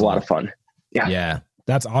great. Really it was cool. A lot of fun. Yeah.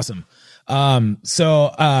 That's awesome. Man,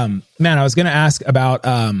 I was going to ask about,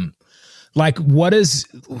 like, what is,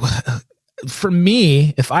 for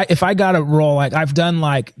me, if I got a role, like I've done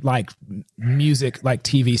like music, like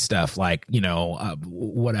TV stuff, like,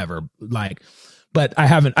 whatever, like, but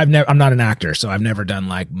I'm not an actor. So I've never done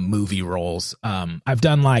like movie roles. I've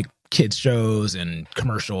done like kids shows and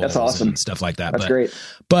commercials. That's awesome. And stuff like that. That's great.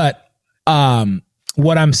 But,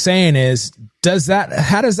 what I'm saying is,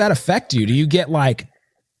 how does that affect you? Do you get like,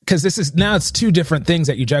 because it's two different things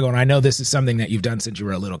that you juggle. And I know this is something that you've done since you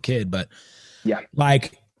were a little kid, but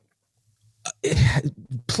like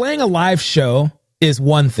playing a live show is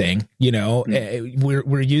one thing,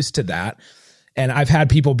 we're used to that. And I've had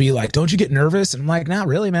people be like, don't you get nervous? And I'm like, not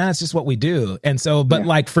really, man. It's just what we do. And so, but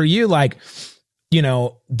like for you, like,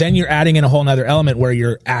 then you're adding in a whole nother element where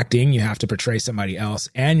you're acting, you have to portray somebody else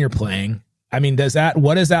and you're playing. I mean,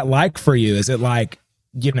 what is that like for you? Is it like,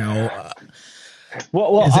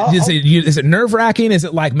 Well, is it nerve wracking? Is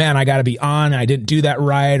it like, man, I got to be on, I didn't do that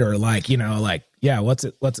right? Or like, yeah, what's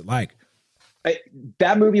it like?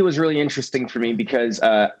 That movie was really interesting for me because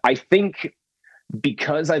I think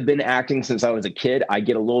because I've been acting since I was a kid, I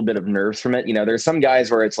get a little bit of nerves from it. There's some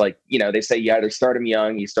guys where it's like, they say you either start them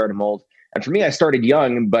young, you start them old. And for me, I started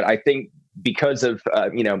young, but I think because of,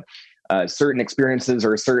 certain experiences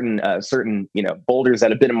or certain boulders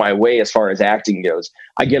that have been in my way as far as acting goes,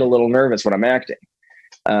 I get a little nervous when I'm acting.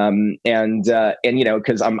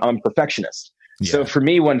 Cause I'm a perfectionist. Yeah. So for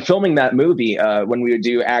me, when filming that movie, when we would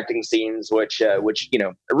do acting scenes, which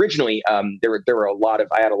originally there were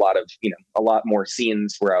I had a lot more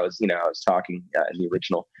scenes where I was talking in the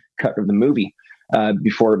original cut of the movie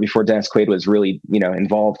before Dennis Quaid was really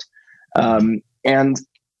involved, and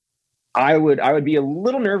I would be a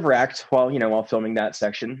little nerve wracked while filming that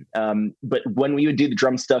section. But when we would do the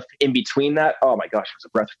drum stuff in between that, oh my gosh, it was a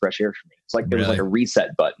breath of fresh air for me. It's like there was like a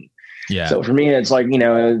reset button. Yeah. So for me, it's like,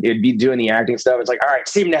 it'd be doing the acting stuff. It's like, all right,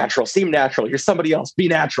 seem natural. You're somebody else. Be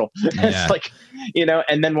natural. Yeah. It's like,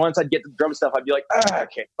 and then once I'd get the drum stuff, I'd be like,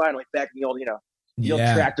 okay, finally back in the old, the old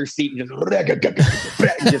tractor seat and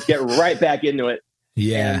just get right back into it.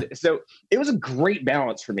 Yeah. And so it was a great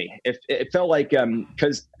balance for me. It felt like,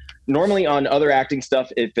 cause normally on other acting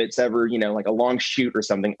stuff, if it's ever, like a long shoot or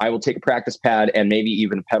something, I will take a practice pad and maybe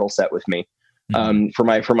even a pedal set with me. For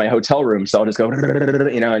my hotel room. So I'll just go,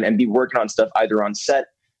 and be working on stuff either on set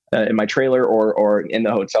in my trailer or in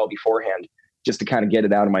the hotel beforehand, just to kind of get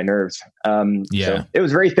it out of my nerves. So it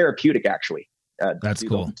was very therapeutic, actually. That's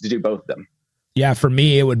cool to do both of them. Yeah. For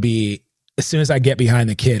me, it would be as soon as I get behind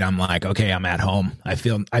the kid, I'm like, okay, I'm at home. I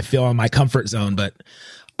feel in my comfort zone, but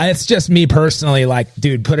it's just me personally, like,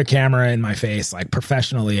 dude, put a camera in my face, like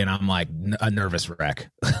professionally. And I'm like a nervous wreck.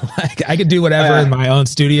 Like I could do whatever in my own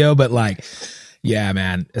studio, but like, yeah,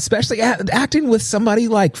 man, especially acting with somebody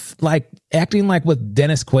like acting like with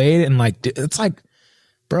Dennis Quaid, and like, it's like,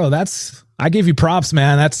 bro, I give you props,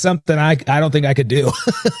 man. That's something I don't think I could do.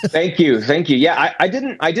 Thank you. Yeah. I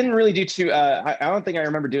didn't really do too, I don't think I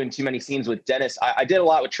remember doing too many scenes with Dennis. I did a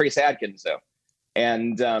lot with Trace Adkins though.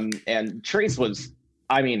 And Trace was,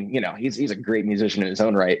 he's a great musician in his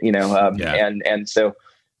own right, and so,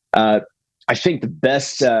 I think the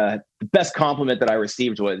best compliment that I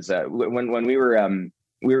received was when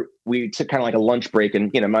we took kind of like a lunch break,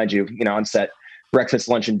 and mind you, on set, breakfast,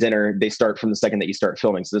 lunch, and dinner, they start from the second that you start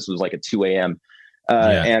filming. So this was like at 2 a.m.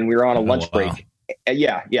 And we were on a lunch break.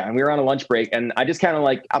 Yeah, and we were on a lunch break, and I just kind of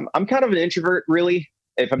like I'm kind of an introvert, really,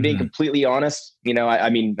 if I'm being completely honest.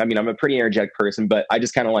 I'm a pretty energetic person, but I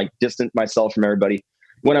just kind of like distanced myself from everybody.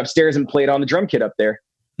 Went upstairs and played on the drum kit up there.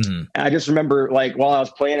 And I just remember, like, while I was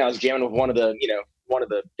playing, I was jamming with one of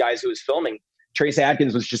the guys who was filming. Trace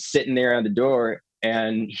Adkins was just sitting there at the door,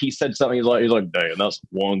 and he said something. He's like, "Damn, that's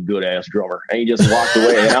one good ass drummer." And he just walked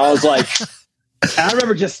away. And I was like, I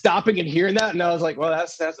remember just stopping and hearing that, and I was like, "Well,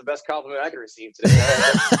 that's the best compliment I could receive today."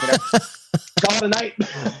 Call it a night.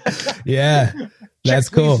 Yeah, that's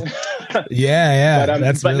cool. Yeah.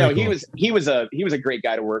 But really no, cool. he was a great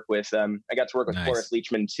guy to work with. I got to work with Forrest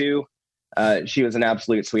Leachman too. She was an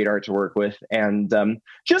absolute sweetheart to work with, and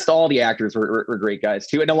just all the actors were great guys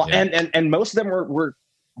too, and most of them were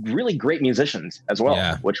really great musicians as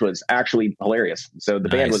well, which was actually hilarious. So the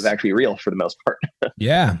band was actually real for the most part.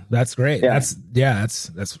 Yeah, that's great. Yeah.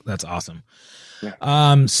 That's awesome.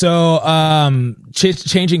 Yeah.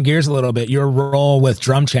 Changing gears a little bit, your role with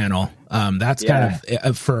Drum Channel, that's kind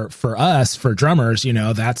of for us, for drummers,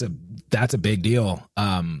 that's a big deal.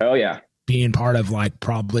 Oh yeah. Being part of like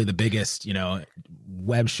probably the biggest,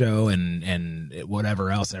 web show and whatever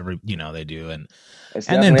else they do. And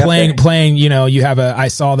then playing, you have I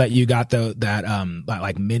saw that you got that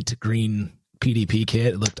like mint green PDP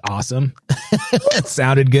kit. It looked awesome. It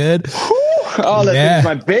sounded good. Oh, that's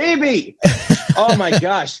my baby. Oh my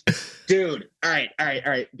gosh, dude. All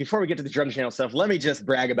right. Before we get to the Drum Channel stuff, let me just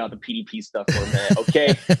brag about the PDP stuff for a minute.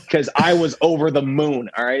 Okay. Cause I was over the moon.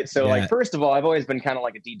 All right. So like, first of all, I've always been kind of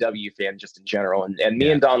like a DW fan just in general. And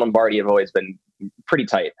me and Don Lombardi have always been pretty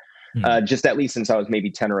tight. Just at least since I was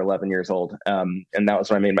maybe 10 or 11 years old. And that was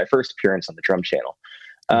when I made my first appearance on the Drum Channel.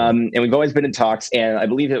 And we've always been in talks, and I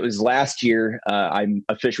believe it was last year, I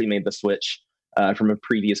officially made the switch from a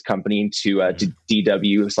previous company to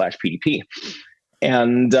DW/PDP.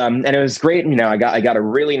 And it was great. I got a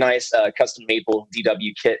really nice custom maple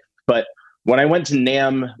DW kit. But when I went to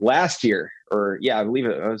NAMM last year, I believe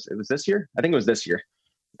it was this year. I think it was this year.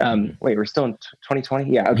 Wait, we're still in 2020.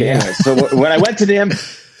 Yeah. Okay. Yeah. Anyway, so when I went to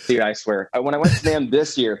NAMM, dude, I swear, when I went to NAMM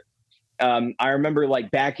this year, I remember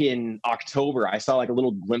like back in October, I saw like a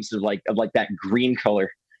little glimpse of like that green color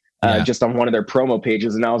just on one of their promo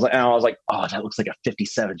pages. And I was like, oh, that looks like a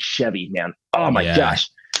 57 Chevy, man. Oh my gosh.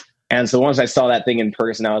 And so once I saw that thing in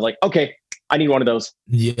person, I was like, okay, I need one of those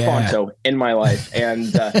Fonto in my life.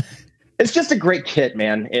 And it's just a great kit,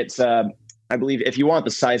 man. It's, I believe if you want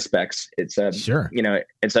the size specs, it's sure. You know,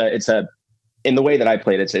 it's a, in the way that I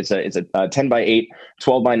played it, it's a 10 by 8,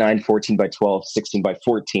 12 by 9, 14 by 12, 16 by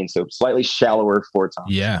 14. So slightly shallower floor top.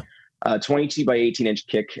 Yeah. 22 by 18 inch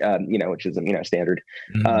kick, you know, which is, you know, standard.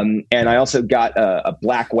 And I also got a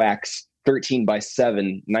black wax 13 by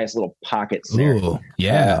 7, nice little pocket snare. Ooh,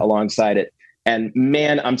 alongside it. And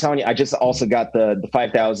man, I'm telling you, I just also got the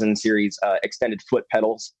 5000 series extended foot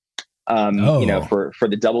pedals. You know, for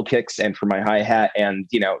the double kicks and for my hi-hat. And,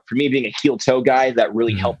 you know, for me being a heel toe guy, that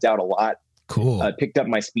really helped out a lot. Cool. Picked up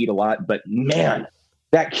my speed a lot, but man,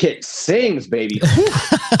 that kit sings, baby.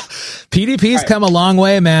 PDP's come a long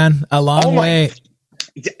way, man. A long way.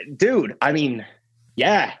 Dude, I mean,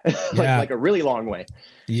 like a really long way.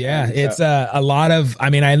 Yeah, it's a lot of, I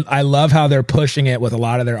mean, I love how they're pushing it with a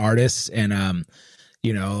lot of their artists. And,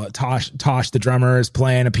 you know, Tosh the drummer is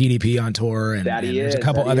playing a PDP on tour, and there's a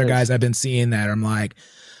couple other guys I've been seeing that I'm like,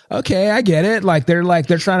 okay, I get it. Like they're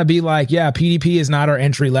trying to be like, yeah, PDP is not our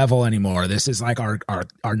entry level anymore. This is like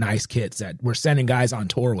our nice kits that we're sending guys on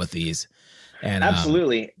tour with these. And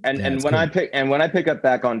absolutely. And when cool. I pick up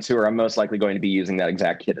back on tour, I'm most likely going to be using that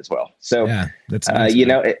exact kit as well. So that's nice, you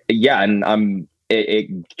know, and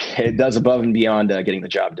it does above and beyond getting the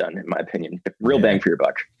job done, in my opinion. Real bang for your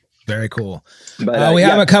buck. Very cool. But we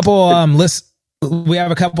have a couple we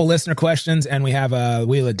have a couple listener questions, and we have a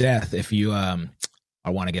Wheel of Death if you I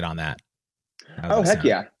want to get on that. Heck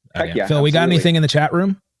yeah. Heck yeah. Phil, we got anything in the chat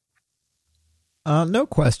room? No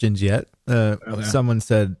questions yet. Someone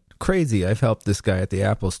said, crazy, I've helped this guy at the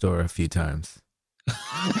Apple store a few times.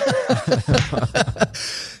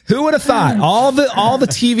 Who would have thought? All the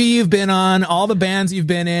TV you've been on, all the bands you've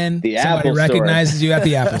been in, somebody recognizes you at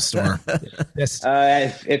the Apple store.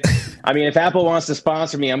 If Apple wants to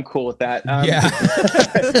sponsor me, I'm cool with that.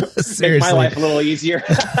 Seriously, make my life a little easier.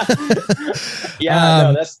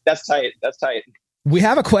 That's tight. That's tight. We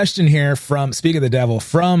have a question here from Speak of the Devil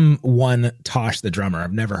from one Tosh the drummer.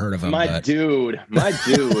 I've never heard of him. My dude.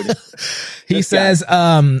 He says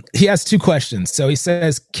he has two questions. So he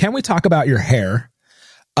says, can we talk about your hair?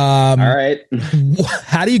 All right.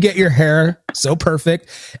 How do you get your hair so perfect?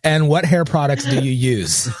 And what hair products do you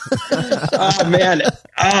use? Oh man.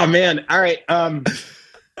 All right.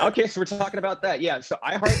 Okay, so we're talking about that. Yeah, so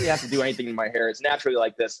I hardly have to do anything in my hair. It's naturally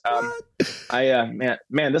like this.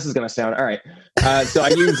 Man, this is gonna sound all right. So I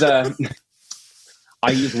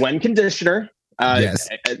use Wen conditioner. Yes.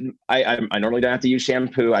 I normally don't have to use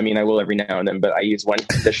shampoo. I mean, I will every now and then, but I use Wen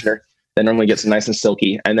conditioner. That normally gets nice and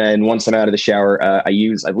silky. And then once I'm out of the shower, I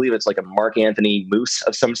believe it's like a Mark Anthony mousse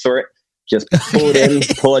of some sort. Just pull it in,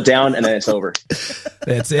 pull it down, and then it's over.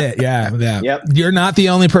 That's it. Yeah. Yep. You're not the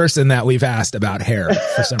only person that we've asked about hair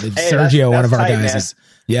for some reason. Sergio, one of our guys, is.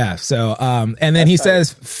 Yeah. So, and then he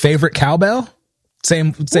says, favorite cowbell?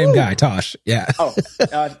 Same guy, Tosh. Yeah.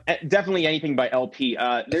 Definitely anything by LP.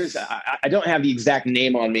 I don't have the exact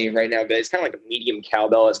name on me right now, but it's kind of like a medium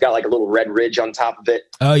cowbell. It's got like a little red ridge on top of it.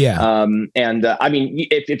 Oh yeah. I mean,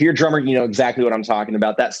 if you're a drummer, you know exactly what I'm talking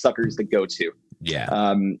about. That sucker's the go-to.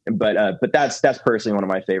 Yeah. But that's personally one of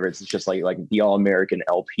my favorites. It's just like the all American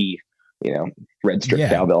LP, you know, red strip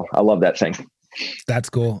cowbell. I love that thing.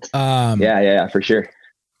 That's cool. Yeah, for sure.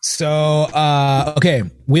 So, okay.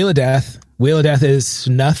 Wheel of Death. Wheel of Death is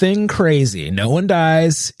nothing crazy. No one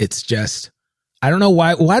dies. It's just, I don't know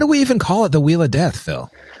why. Why do we even call it the Wheel of Death, Phil?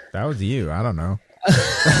 That was you. I don't know.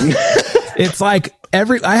 It's like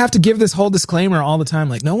I have to give this whole disclaimer all the time.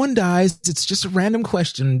 Like, no one dies. It's just a random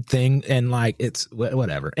question thing. And like, it's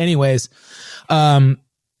whatever. Anyways. So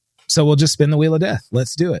we'll just spin the Wheel of Death.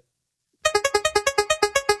 Let's do it.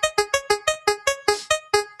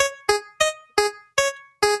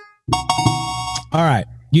 All right.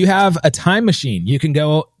 You have a time machine. You can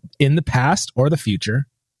go in the past or the future.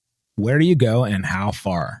 Where do you go and how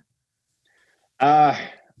far? The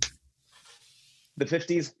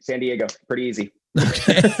 50s, San Diego. Pretty easy.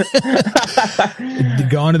 Okay.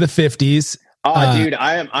 Going to the 50s. Oh, dude,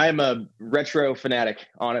 I am a retro fanatic.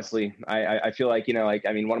 Honestly, I feel like, you know, like,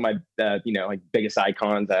 I mean, one of my, you know, like biggest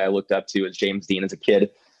icons that I looked up to is James Dean as a kid.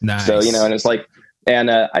 Nice. So, you know, and it's like, and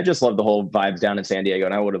I just love the whole vibes down in San Diego,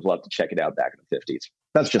 and I would have loved to check it out back in the 50s.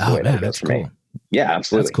 That's just the way that goes for me. Yeah,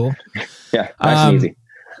 absolutely. That's cool. Yeah, nice and easy.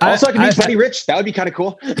 Also, I could meet Buddy Rich. That would be kind of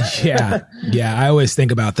cool. Yeah. I always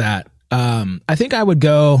think about that. I think I would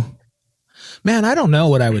go, man, I don't know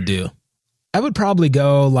what I would do. I would probably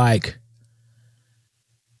go like,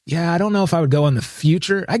 Yeah, I don't know if I would go in the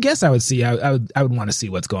future. I guess I would see. I would want to see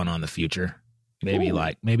what's going on in the future. Maybe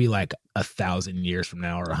like 1,000 years from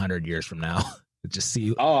now or 100 years from now. Just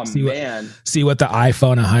see. See what the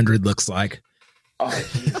iPhone 100 looks like. Oh,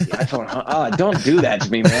 geez, the iPhone. Don't do that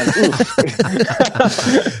to me,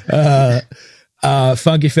 man.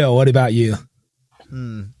 Funky Phil, what about you?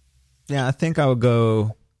 Yeah, I think I would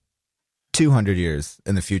go 200 years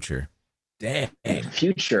in the future. Dang.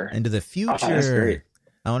 Future. Into the future. Oh, that's great.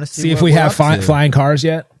 I want to see if we have flying cars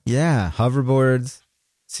yet. Yeah, hoverboards.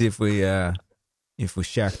 See if we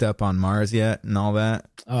shacked up on Mars yet and all that.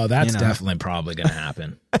 Oh, that's definitely probably going to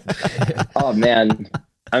happen. Oh man,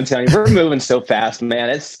 I'm telling you, we're moving so fast,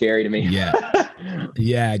 man. It's scary to me. Yeah.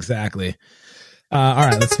 Yeah, exactly. All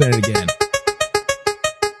right, let's spin it again.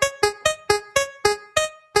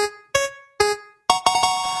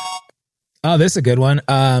 Oh, this is a good one.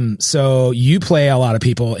 So you play a lot of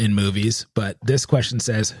people in movies, but this question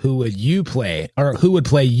says, who would you play, or who would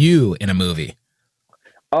play you in a movie?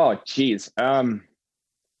 Oh, geez. Oh,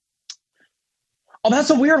 that's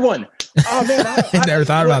a weird one. Oh man, I never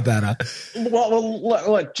thought about that. Huh? Well,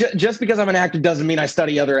 look, just because I'm an actor doesn't mean I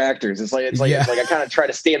study other actors. It's like I kind of try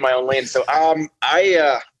to stay in my own lane. So, I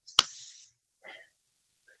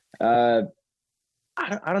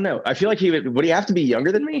don't know. I feel like would he have to be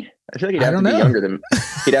younger than me? I feel like he'd have to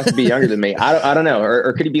be younger than me. I don't know.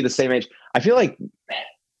 Or could he be the same age? I feel like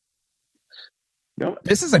no.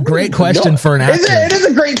 This is a great question for an actor. It is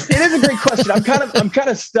a great question. I'm kind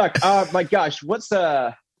of stuck. My gosh, what's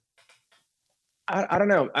I don't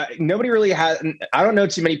know. Nobody really has. I don't know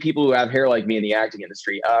too many people who have hair like me in the acting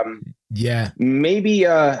industry. Yeah, maybe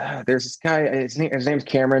there's this guy. His name's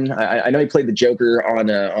Cameron. I know he played the Joker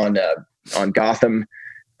on Gotham.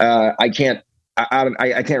 I can't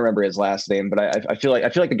remember his last name, but I feel like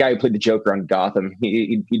the guy who played the Joker on Gotham,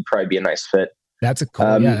 he'd probably be a nice fit. That's a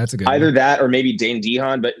cool. That's a good. Either one. That or maybe Dane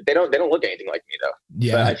DeHaan, but they don't look anything like me though.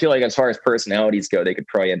 Yeah, but I feel like as far as personalities go, they could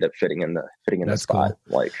probably end up fitting in the spot,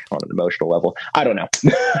 cool. Like on an emotional level. I don't know.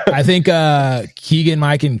 I think Keegan,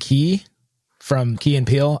 Mike, and Key from Key and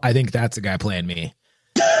Peele. I think that's a guy playing me.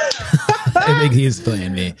 I think he's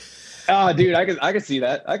playing me. Oh, dude, I can see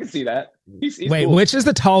that. I can see that. He's Wait, cool. which is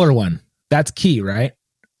the taller one? That's Key, right?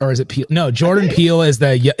 Or is it Peele? No, Jordan Peele is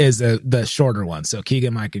the shorter one. So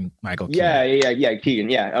Keegan, Mike, and Michael. Yeah, Keegan.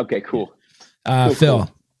 Yeah. Okay, cool. Phil. Cool.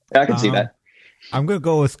 I can see that. I'm gonna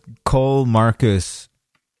go with Cole Marcus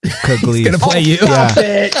Cagliese. He's gonna play you. Stop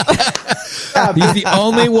it. He's the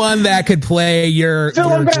only one that could play your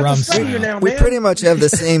drum style. We pretty much have the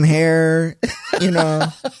same hair.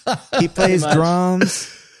 He plays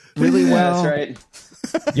drums really well. That's right.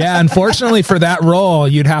 Yeah, unfortunately for that role,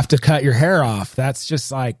 you'd have to cut your hair off. That's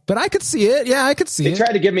just like, but I could see it. Yeah, I could see it. They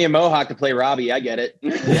tried to give me a mohawk to play Robby. I get it.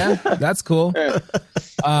 Yeah, that's cool.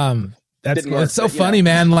 That's cool. It's so funny,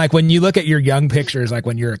 man. Like when you look at your young pictures, like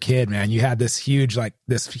when you're a kid, man, you had this huge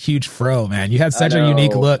fro, man. You had such a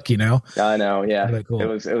unique look, I know. Yeah, really cool. It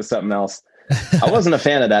was something else. I wasn't a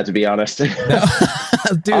fan of that, to be honest. No.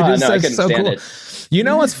 Dude, I couldn't stand cool. it. You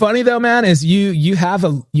know what's funny though, man, is you have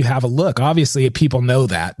a look. Obviously, people know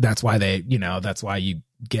that. That's why that's why you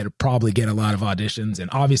probably get a lot of auditions, and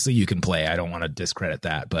obviously you can play. I don't want to discredit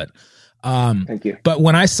that, but thank you. But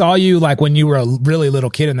when I saw you, like when you were a really little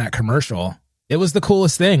kid in that commercial, it was the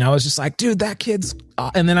coolest thing. I was just like, dude, that kid's.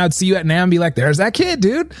 And then I'd see you at NAMM and be like, there's that kid,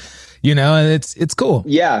 dude. And it's cool.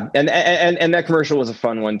 Yeah, and that commercial was a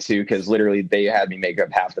fun one too, because literally they had me make up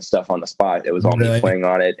half the stuff on the spot. It was all me playing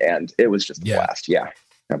on it, and it was just a blast. Yeah,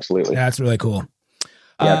 absolutely. Yeah, that's really cool.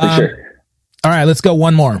 Yeah, for sure. All right, let's go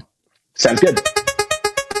one more. Sounds good.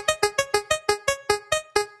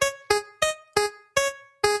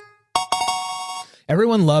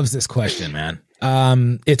 Everyone loves this question, man.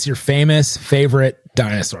 It's your favorite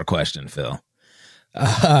dinosaur question, Phil.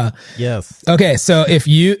 Yes. Okay, so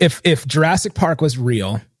if Jurassic Park was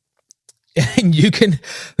real, and you can,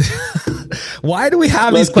 why do we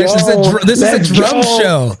have these questions? This is a drum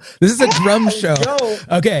show. This is a drum show.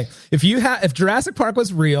 Okay, if Jurassic Park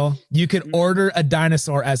was real, you could order a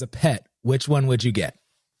dinosaur as a pet. Which one would you get?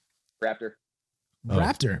 Raptor.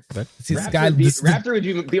 Raptor.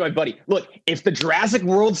 Raptor would be my buddy. Look, if the Jurassic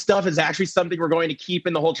World stuff is actually something we're going to keep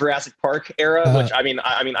in the whole Jurassic Park era, which I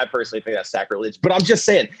personally think that's sacrilege, but I'm just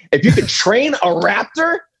saying, if you could train a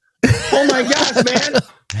raptor, oh my gosh, man,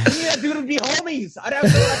 that dude would be homies. I'd have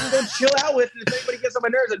to go chill out with, and if anybody gets on my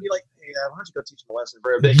nerves, I'd be like, hey, why don't you go teach him a lesson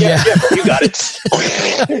for a bit? Yeah, bro, you got it.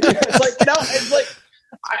 It's like,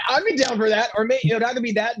 I'd be down for that, or maybe that could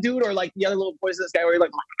be that dude, or like the other little poisonous guy where you're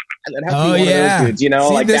like. And then have to be one of those dudes, See,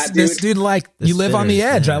 like this dude, like you live on the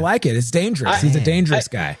edge. I like it. It's dangerous. He's a dangerous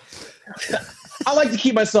guy. I like to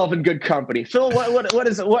keep myself in good company. Phil, what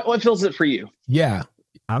is it? What fills it for you? Yeah.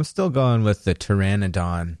 I'm still going with the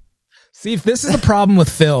Pteranodon. See, if this is the problem with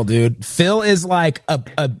Phil, dude. Phil is like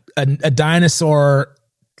a dinosaur.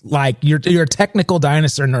 Like you're a technical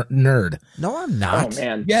dinosaur nerd. No, I'm not. Oh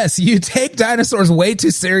man. Yes, you take dinosaurs way too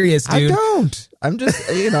serious, dude. I don't. I'm just,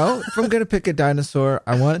 if I'm gonna pick a dinosaur,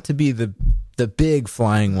 I want it to be the big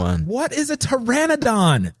flying one. What is a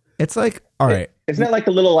pteranodon? It's like, all right, isn't that like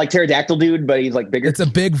the little like pterodactyl dude, but he's like bigger? It's a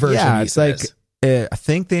big version. Yeah, it's like I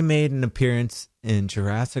think they made an appearance in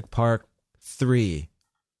Jurassic Park 3,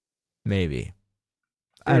 maybe.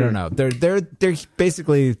 I don't know. They're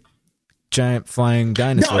basically giant flying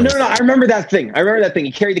dinosaurs. No. I remember that thing.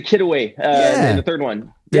 He carried the kid away in the third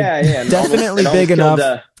one. They're definitely almost big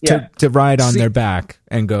enough killed, to ride on their back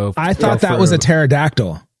and go. I thought that was a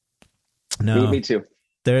pterodactyl. No, me too.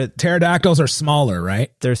 Pterodactyls are smaller,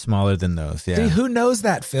 right? They're smaller than those. Yeah. See, who knows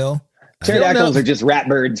that, Phil? Pterodactyls are just rat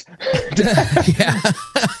birds. Yeah.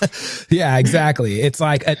 Yeah, exactly. It's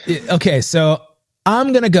like, okay, so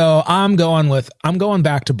I'm going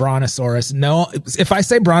back to Brontosaurus. No, if I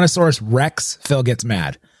say Brontosaurus Rex, Phil gets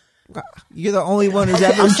mad. You're the only one who's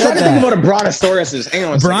ever I'm said trying to think of what a Brontosaurus is. Hang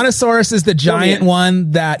on Brontosaurus is the giant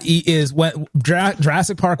one that is when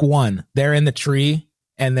Jurassic Park 1. They're in the tree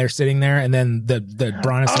and they're sitting there, and then the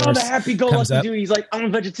Brontosaurus. Oh, the happy-go-lucky dude. He's like, I'm a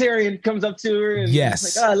vegetarian. Comes up to her and yes,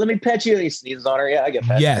 he's like, let me pet you. And he sneezes on her. Yeah, I get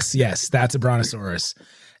that. Yes, that's a Brontosaurus.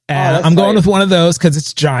 And I'm going with one of those because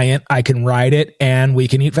it's giant. I can ride it, and we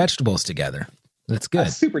can eat vegetables together. That's good.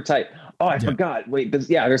 That's super tight. Oh, I forgot. Wait,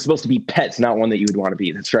 they're supposed to be pets, not one that you would want to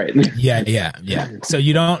be. That's right. Yeah. So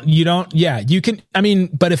you can,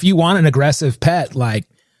 but if you want an aggressive pet, like,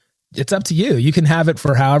 it's up to you. You can have it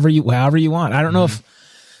for however you want. I don't know if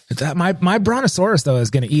that my Brontosaurus though is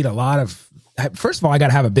going to eat a lot of. First of all, I got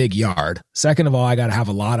to have a big yard. Second of all, I got to have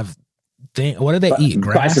a lot of things. What do they eat?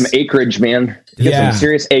 Grass? Buy some acreage, man. Get some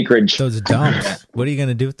serious acreage. Those dumps. What are you going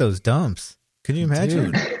to do with those dumps? Can you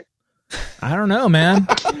imagine? Dude, I don't know, man.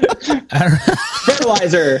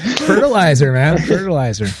 Fertilizer, man.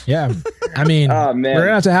 Fertilizer. Yeah. I mean, we're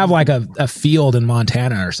going to have like a field in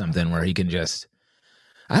Montana or something where he can just.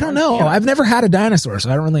 I don't know. I've never had a dinosaur, so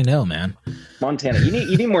I don't really know, man. Montana.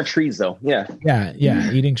 You need more trees, though. Yeah.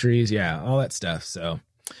 Yeah. Eating trees. Yeah. All that stuff. So.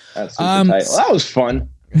 That's super tight. Well, that was fun.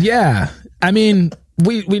 Yeah. I mean,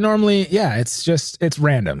 we normally, it's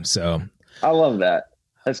random. So. I love that.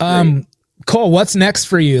 That's great. Cole, what's next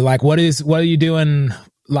for you? Like, what are you doing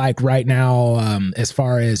like right now, as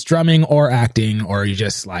far as drumming or acting, or are you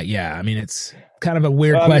just like, it's kind of a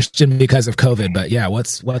weird question because of COVID, but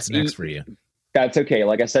what's next for you? That's okay.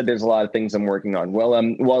 Like I said, there's a lot of things I'm working on.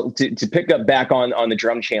 Well, to pick up back on the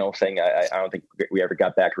drum channel thing, I don't think we ever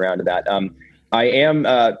got back around to that. I am.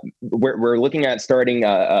 We're looking at starting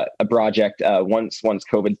a project once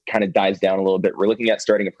COVID kind of dies down a little bit. We're looking at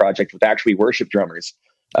starting a project with actually worship drummers,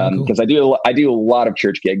 because I do a lot of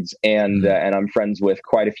church gigs, and I'm friends with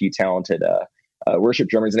quite a few talented worship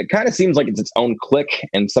drummers, and it kind of seems like it's its own clique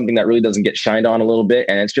and something that really doesn't get shined on a little bit,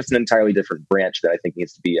 and it's just an entirely different branch that I think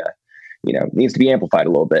needs to be amplified a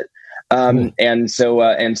little bit. And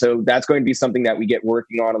so that's going to be something that we get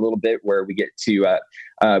working on a little bit, where we get to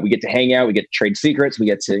hang out, we get to trade secrets, we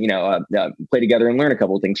get to, play together and learn a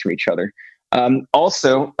couple of things from each other.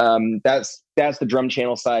 Also, that's the drum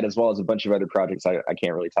channel side, as well as a bunch of other projects I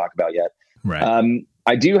can't really talk about yet. Right.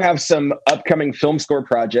 I do have some upcoming film score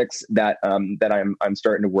projects that I'm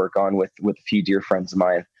starting to work on with a few dear friends of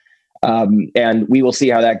mine. And we will see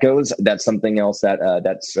how that goes. That's something else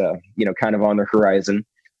that's kind of on the horizon,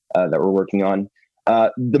 that we're working on.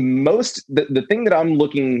 The thing that I'm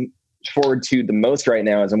looking forward to the most right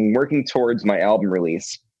now is I'm working towards my album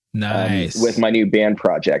release. Nice. With my new band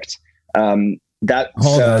project. There we go.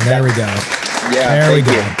 Yeah. There we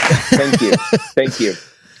go. Thank you.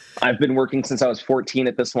 I've been working since I was 14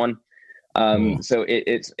 at this one. So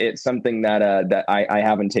it's something that I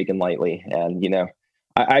haven't taken lightly, and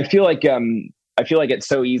I feel like it's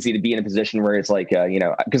so easy to be in a position where it's like,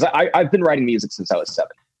 because I've been writing music since I was 7.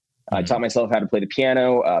 I taught myself how to play the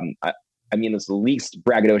piano. I mean, this is the least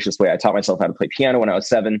braggadocious way. I taught myself how to play piano when I was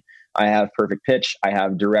 7. I have perfect pitch. I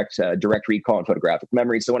have direct recall and photographic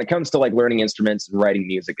memory. So when it comes to like learning instruments and writing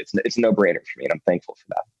music, it's a no-brainer for me, and I'm thankful for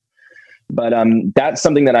that. But that's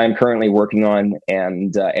something that I'm currently working on,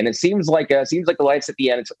 and it seems like the light's at the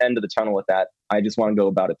end of the tunnel with that. I just want to go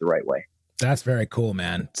about it the right way. That's very cool,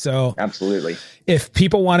 man. So absolutely. If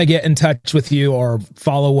people want to get in touch with you or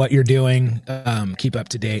follow what you're doing, keep up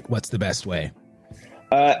to date, what's the best way?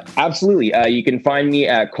 Absolutely. You can find me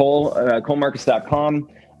at colemarcus.com.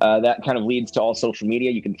 That kind of leads to all social media.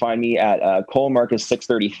 You can find me at Cole Marcus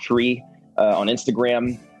 633 on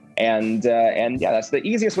Instagram. And yeah, that's the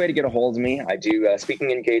easiest way to get a hold of me. I do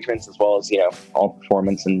speaking engagements as well as, all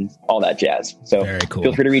performance and all that jazz. So very cool.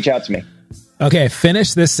 Feel free to reach out to me. Okay.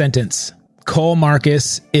 Finish this sentence. Cole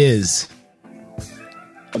Marcus is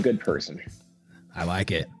a good person. I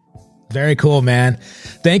like it. Very cool, man.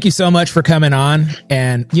 Thank you so much for coming on.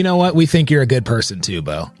 And you know what? We think you're a good person too,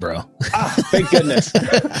 bro. Thank goodness.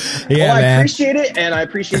 Yeah, I man. appreciate it. And I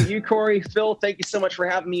appreciate you, Corey. Phil, thank you so much for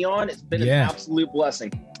having me on. It's been an absolute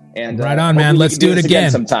blessing. And right on, man. Let's do it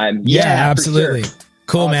again sometime. Yeah, absolutely. Sure.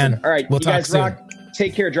 Cool, awesome. Man. All right. We'll you talk guys soon. Rock.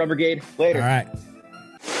 Take care, Drum Brigade. Later. All right.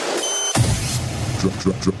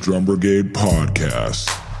 Drum Brigade Podcast.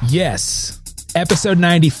 Yes. Episode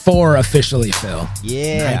 94 officially, Phil.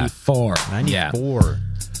 Yeah. 94. Yeah.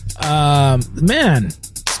 Man,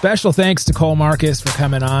 special thanks to Cole Marcus for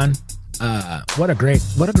coming on. What a great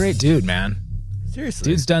dude, man.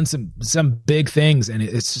 Seriously. Dude's done some big things, and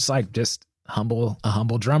it's just like a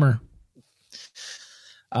humble drummer.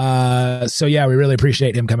 So yeah, we really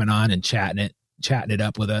appreciate him coming on and chatting it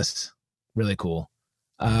up with us. Really cool.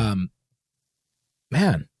 Man,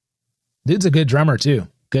 dude's a good drummer too.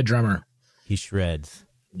 Good drummer. He shreds.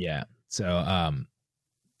 Yeah. So,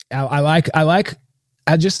 I like the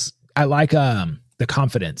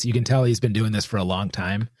confidence. You can tell he's been doing this for a long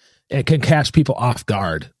time. It can catch people off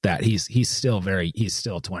guard that he's still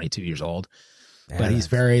 22 years old, but he's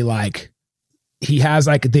very he has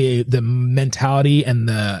the mentality and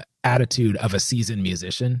the attitude of a seasoned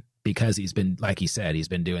musician because he's been, like he said, he's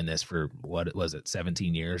been doing this for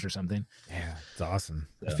 17 years or something. Yeah. It's awesome.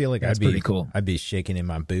 So I feel like that's pretty cool. I'd be shaking in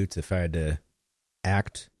my boots if I had to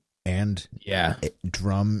act and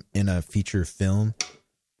drum in a feature film.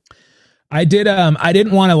 I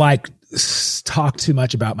didn't want to talk too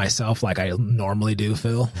much about myself like I normally do,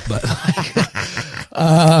 Phil, but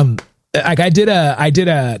I did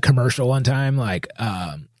a commercial one time,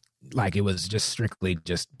 it was just strictly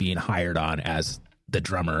just being hired on as the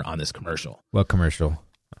drummer on this commercial. What commercial?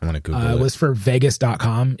 I want to Google it. It was for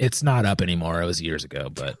Vegas.com. It's not up anymore. It was years ago,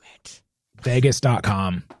 but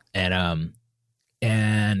Vegas.com. And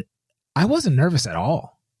I wasn't nervous at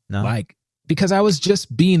all. No. Because I was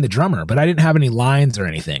just being the drummer, but I didn't have any lines or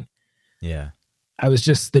anything. Yeah. I was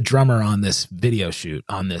just the drummer on this video shoot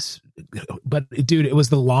but dude, it was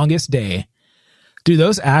the longest day. Dude,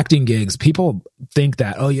 those acting gigs, people think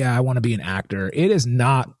that, oh yeah, I want to be an actor. It is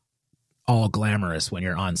not all glamorous when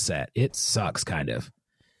you're on set. It sucks kind of.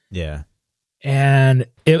 Yeah. And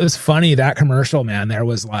it was funny, that commercial, man, there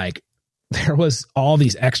was all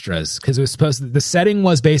these extras because it was the setting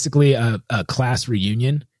was basically a class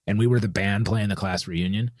reunion, and we were the band playing the class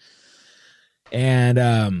reunion.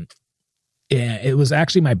 And it was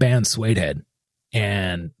actually my band Suedehead,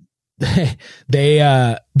 and they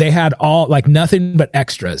had all nothing but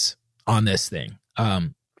extras on this thing.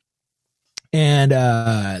 And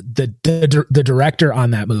the director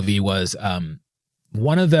on that movie was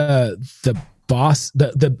one of the boss.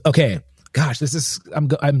 Okay, gosh,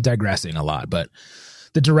 I'm digressing a lot, but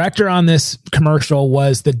the director on this commercial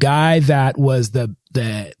was the guy that was the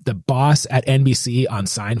boss at NBC on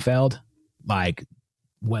Seinfeld.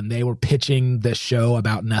 When they were pitching the show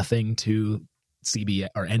about nothing to CBS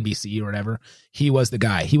or NBC or whatever, he was the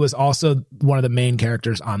guy. He was also one of the main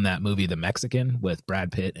characters on that movie, The Mexican, with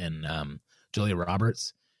Brad Pitt and Julia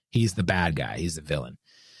Roberts. He's the bad guy. He's the villain.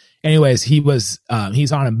 Anyways, he's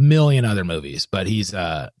on a million other movies, but he was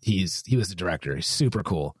the director. He's super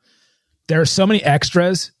cool. There are so many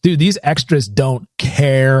extras. Dude, these extras don't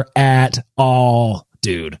care at all,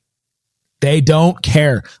 dude. They don't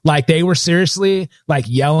care. They were seriously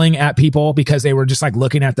yelling at people because they were just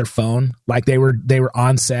looking at their phone. They were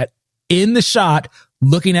on set in the shot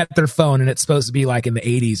looking at their phone, and it's supposed to be in the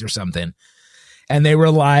 80s or something. And they were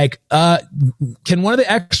can one of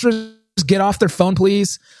the extras get off their phone,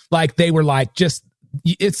 please? They were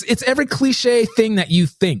it's every cliche thing that you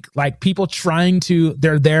think, people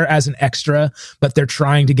they're there as an extra, but they're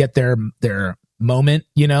trying to get their moment,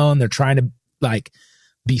 and they're trying to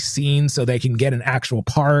be seen so they can get an actual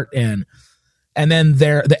part. And then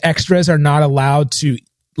the extras are not allowed to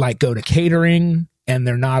go to catering, and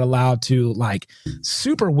they're not allowed to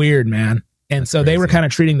super weird, man. And so they were kind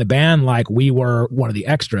of treating the band like we were one of the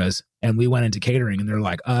extras, and we went into catering, and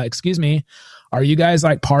they're excuse me, are you guys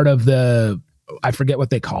part of I forget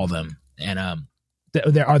what they call them. And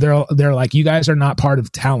they're you guys are not part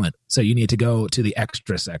of talent, so you need to go to the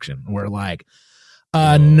extra section. We're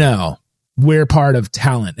no, we're part of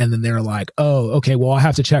talent. And then they're oh, okay, well, I'll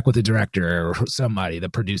have to check with the director or somebody, the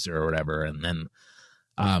producer or whatever. And then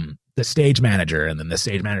the stage manager. And then the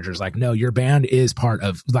stage manager's like, no, your band is part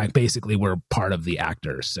of, like, basically we're part of the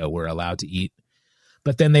actors, so we're allowed to eat.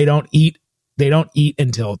 But then they don't eat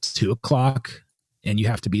until 2:00, and you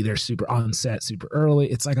have to be there on set super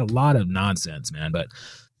early. It's like a lot of nonsense, man. But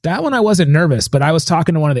that one I wasn't nervous, but I was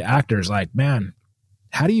talking to one of the actors like, man,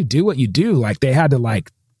 how do you do what you do? Like, they had to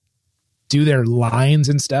like do their lines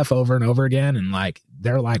and stuff over and over again. And like,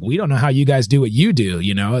 they're like, we don't know how you guys do what you do.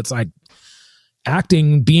 You know, it's like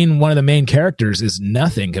acting, being one of the main characters is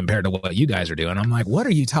nothing compared to what you guys are doing. I'm like, what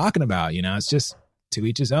are you talking about? You know, it's just to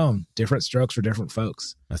each his own, different strokes for different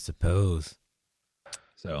folks, I suppose.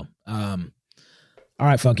 So, all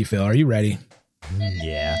right, Funky Phil, are you ready?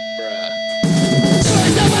 Yeah.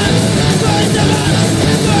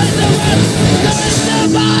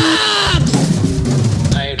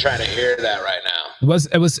 I ain't trying to hear that right now.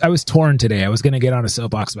 I was torn today. I was going to get on a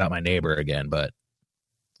soapbox about my neighbor again, but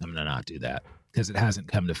I'm going to not do that because it hasn't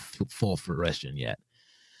come to full fruition yet.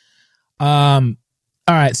 All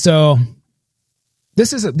right, so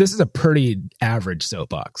this is a pretty average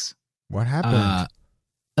soapbox. What happened?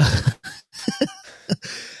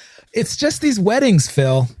 It's just these weddings,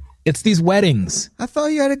 Phil. It's these weddings. I thought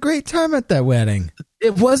you had a great time at that wedding.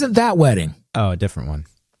 It wasn't that wedding. Oh, a different one.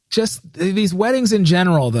 Just these weddings in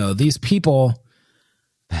general, though. These people,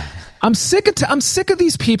 I'm sick of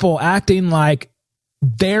these people acting like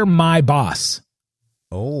they're my boss.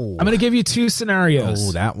 Oh, I'm going to give you two scenarios.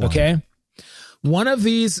 Oh, that one. Okay. One of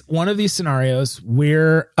these scenarios,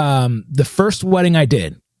 we're the first wedding I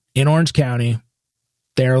did in Orange County.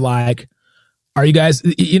 They're like, are you guys,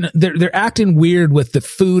 you know, they're acting weird with the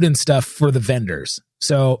food and stuff for the vendors.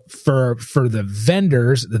 So for the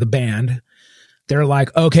vendors, the band, they're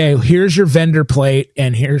like, okay, here's your vendor plate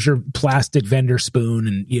and here's your plastic vendor spoon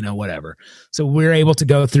and, you know, whatever. So we're able to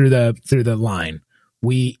go through the line.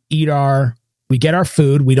 We get our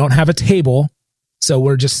food. We don't have a table. So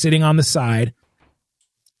we're just sitting on the side.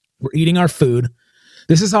 We're eating our food.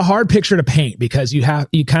 This is a hard picture to paint because you kind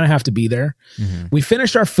of have to be there. Mm-hmm. We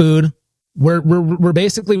finished our food. We're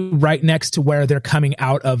basically right next to where they're coming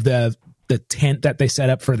out of the tent that they set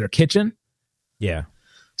up for their kitchen. Yeah.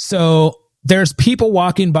 So there's people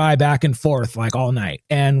walking by back and forth like all night,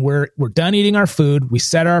 and we're done eating our food. We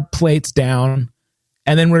set our plates down,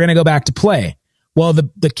 and then we're going to go back to play. Well,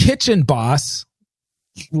 the kitchen boss,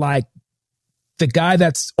 like the guy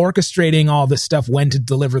that's orchestrating all this stuff, when to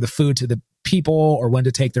deliver the food to the people or when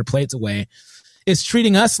to take their plates away, is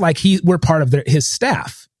treating us like we're part of his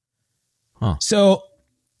staff. Huh. So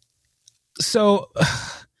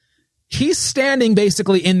he's standing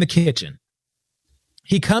basically in the kitchen.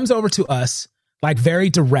 He comes over to us like very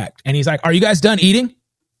direct, and he's like, are you guys done eating?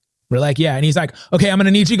 We're like, yeah. And he's like, okay, I'm going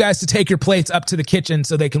to need you guys to take your plates up to the kitchen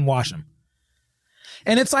so they can wash them.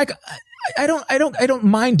 And it's like, I don't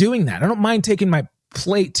mind doing that. I don't mind taking my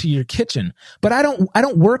plate to your kitchen, but I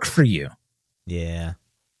don't work for you. Yeah.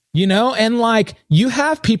 You know, and like you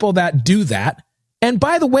have people that do that. And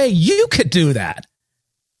by the way, you could do that.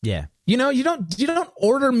 Yeah. You know, you don't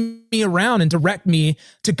order me around and direct me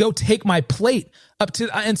to go take my plate up to,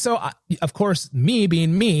 and so of course, me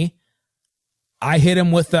being me, I hit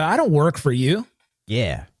him with I don't work for you.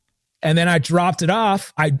 Yeah. And then I dropped it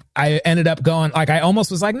off. I ended up going, like, I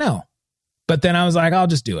almost was like, no, but then I was like, I'll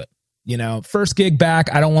just do it. You know, first gig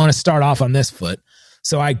back. I don't want to start off on this foot.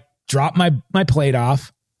 So I dropped my plate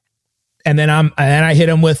off, and then I hit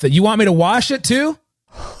him with you want me to wash it too?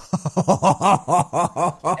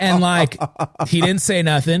 And like, he didn't say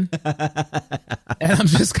nothing. And I'm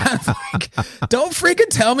just kind of like, don't freaking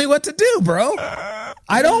tell me what to do, bro.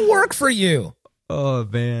 I don't work for you. Oh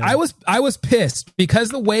man. I was pissed because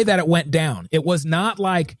the way that it went down, it was not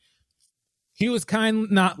like he was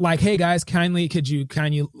not like, hey guys, could you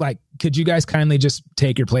guys kindly just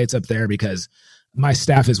take your plates up there because my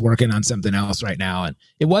staff is working on something else right now. And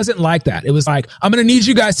it wasn't like that. It was like, I'm going to need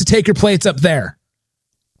you guys to take your plates up there.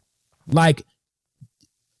 Like,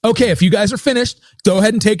 okay, if you guys are finished, go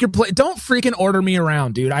ahead and take your plate. Don't freaking order me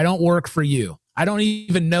around, dude. I don't work for you. I don't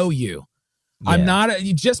even know you. Yeah. I'm not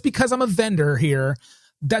just because I'm a vendor here.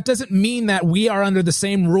 That doesn't mean that we are under the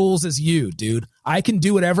same rules as you, dude. I can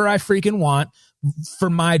do whatever I freaking want for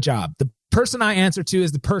my job. The person I answer to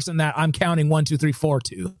is the person that I'm counting 1, 2, 3, 4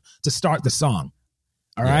 to start the song.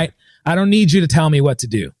 All right. I don't need you to tell me what to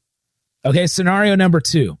do. Okay. Scenario number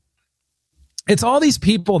 2. It's all these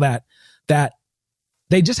people that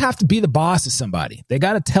they just have to be the boss of somebody. They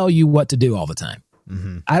got to tell you what to do all the time.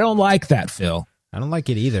 Mm-hmm. I don't like that, Phil. I don't like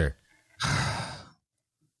it either.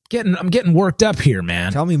 I'm getting worked up here,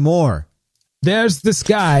 man. Tell me more. There's this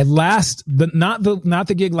guy not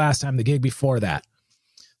the gig last time, the gig before that.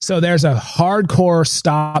 So there's a hardcore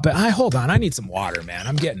stop. Hold on. I need some water, man.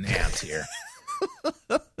 I'm getting amped here.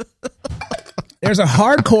 There's a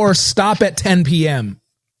hardcore stop at 10 p.m.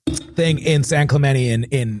 thing in San Clemente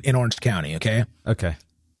in Orange County. Okay. Okay.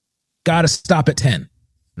 Got to stop at 10.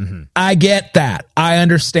 Mm-hmm. I get that. I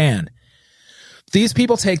understand. These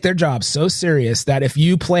people take their job so serious that if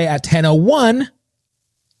you play at 10:01,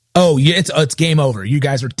 it's game over. You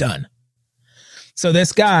guys are done. So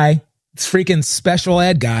this guy, this freaking special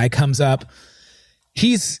ed guy, comes up.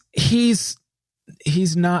 He's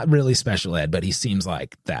not really special ed, but he seems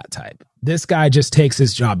like that type. This guy just takes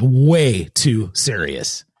his job way too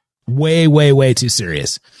serious. Way, way, way too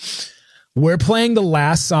serious. We're playing the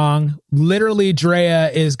last song. Literally, Drea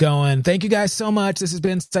is going, thank you guys so much. This has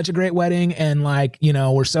been such a great wedding. And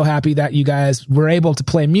we're so happy that you guys were able to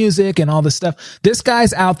play music and all this stuff. This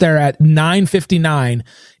guy's out there at 9:59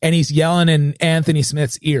 and he's yelling in Anthony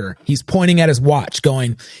Smith's ear. He's pointing at his watch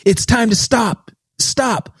going, it's time to stop.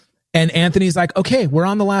 And Anthony's like, okay, we're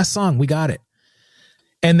on the last song. We got it.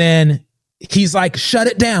 And then he's like, shut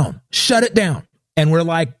it down. And we're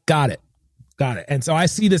like, got it. And so I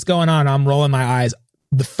see this going on. I'm rolling my eyes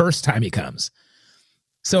the first time he comes.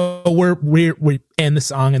 So we end the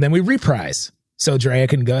song and then we reprise. So Drea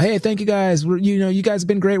can go, hey, thank you guys. You guys have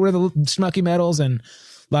been great. We're the Schmucky Metals and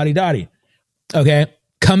la-di-da-di. Okay.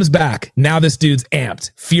 Comes back. Now this dude's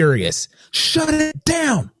amped, furious. Shut it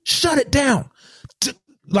down.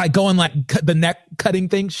 Like going like the neck cutting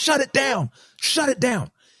thing. Shut it down.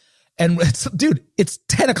 And it's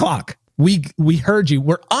 10 o'clock. We heard you.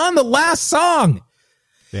 We're on the last song.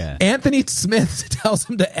 Yeah. Anthony Smith tells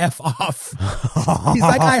him to F off. He's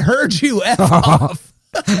like, I heard you, F off.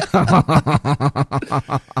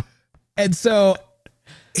 And so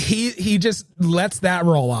he just lets that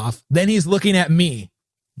roll off. Then he's looking at me.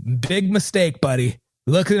 Big mistake, buddy.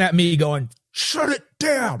 Looking at me going, shut it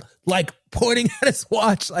down. Like pointing at his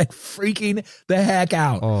watch, like freaking the heck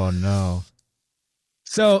out. Oh, no.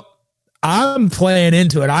 So I'm playing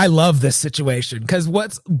into it. I love this situation because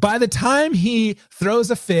by the time he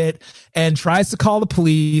throws a fit and tries to call the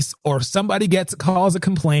police or somebody calls a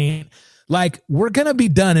complaint, like we're going to be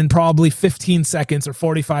done in probably 15 seconds or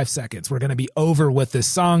 45 seconds. We're going to be over with this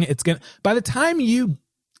song. By the time you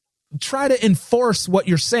try to enforce what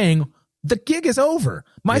you're saying, the gig is over.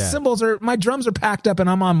 My drums are packed up and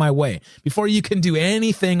I'm on my way before you can do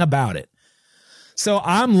anything about it. So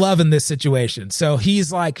I'm loving this situation. So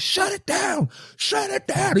he's like, shut it down.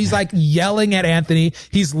 He's like yelling at Anthony.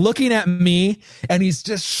 He's looking at me and he's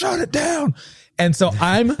just shut it down. And so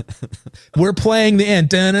we're playing the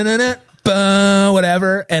end,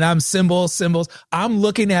 whatever. And I'm cymbals. I'm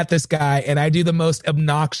looking at this guy and I do the most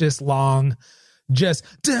obnoxious long, just,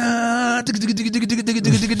 and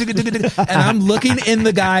I'm looking in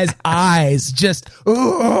the guy's eyes, just,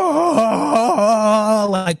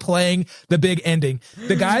 like playing the big ending.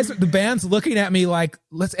 The band's looking at me like,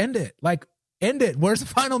 let's end it. Like, end it. Where's the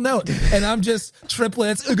final note? And I'm just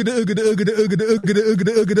triplets.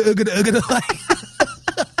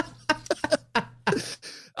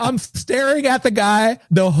 I'm staring at the guy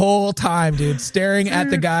the whole time, dude. Staring at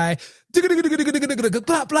the guy.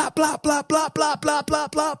 Blah, blah, blah, blah, blah, blah, blah,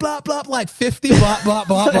 blah, blah, blah, blah, like 50 blah, blah,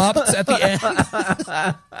 blah, blah at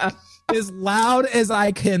the end. As loud as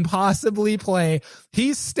I can possibly play.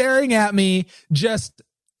 He's staring at me, just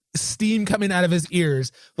steam coming out of his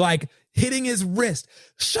ears, like hitting his wrist.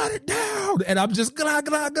 Shut it down. And I'm just glug,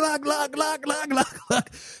 glug, glug, glug, glug, glug, glug, glug.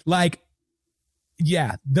 Like,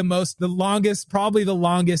 yeah, probably the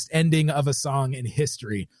longest ending of a song in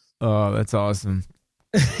history. Oh, that's awesome.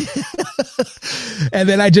 And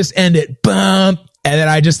then I just end it, bump, and then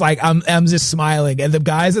I just like I'm just smiling, and the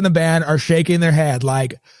guys in the band are shaking their head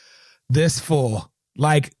like, this fool.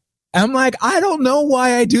 Like, I'm like, I don't know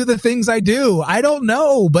why I do the things I do. I don't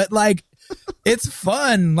know, but like, it's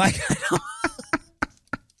fun. Like,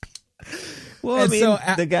 well, I mean, so,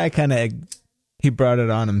 the guy kind of he brought it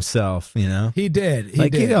on himself, you know. He did.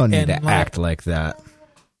 You don't need to act like that.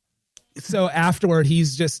 So afterward,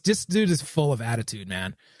 he's just dude is full of attitude,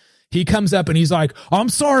 man. He comes up and he's like, I'm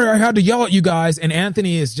sorry I had to yell at you guys. And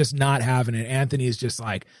Anthony is just not having it. Anthony is just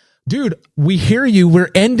like, dude, we hear you. We're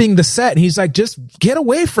ending the set. And he's like, just get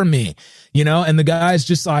away from me, you know? And the guy's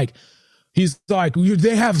just like, he's like,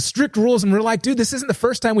 they have strict rules. And we're like, dude, this isn't the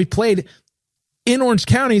first time we played in Orange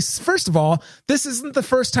County. First of all, this isn't the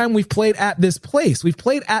first time we've played at this place. We've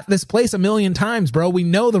played at this place a million times, bro. We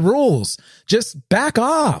know the rules. Just back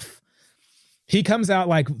off. He comes out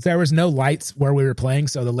like there was no lights where we were playing.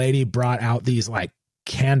 So the lady brought out these like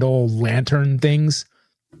candle lantern things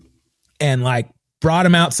and like brought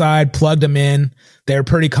them outside, plugged them in. They're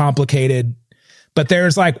pretty complicated, but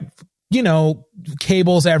there's like, you know,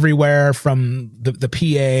 cables everywhere from the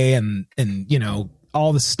PA and, you know,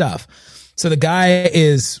 all the stuff. So the guy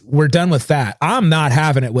we're done with that. I'm not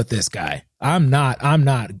having it with this guy. I'm not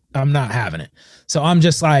having it. So I'm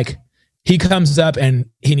just like, he comes up and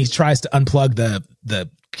he tries to unplug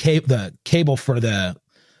the cable for the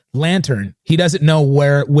lantern. He doesn't know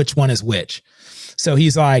which one is which. So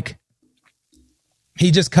he's like,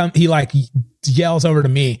 he yells over to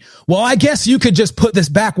me, well, I guess you could just put this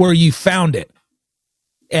back where you found it.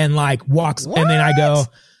 And like walks. What? And then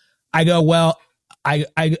I go, well,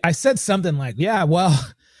 I said something like, yeah, well,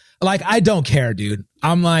 like, I don't care, dude.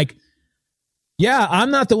 I'm like, yeah, I'm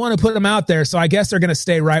not the one who put them out there. So I guess they're going to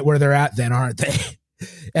stay right where they're at then, aren't they?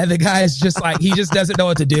 And the guy is just like, he just doesn't know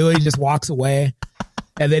what to do. He just walks away.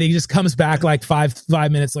 And then he just comes back like five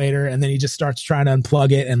minutes later. And then he just starts trying to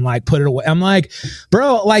unplug it and like put it away. I'm like,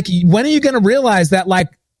 bro, like, when are you going to realize that, like,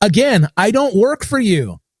 again, I don't work for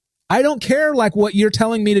you. I don't care like what you're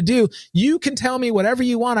telling me to do. You can tell me whatever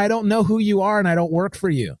you want. I don't know who you are and I don't work for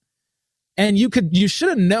you. And you should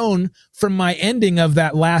have known from my ending of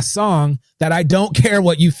that last song that I don't care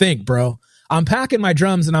what you think, bro. I'm packing my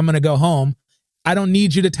drums and I'm going to go home. I don't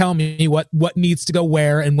need you to tell me what needs to go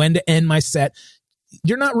where and when to end my set.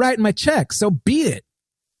 You're not writing my check, so beat it.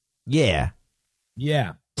 Yeah.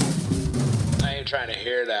 Yeah. I ain't trying to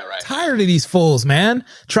hear that right. Tired of these fools, man,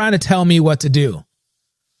 trying to tell me what to do.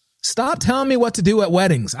 Stop telling me what to do at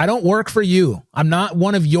weddings. I don't work for you. I'm not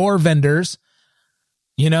one of your vendors.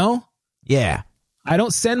 You know? Yeah. I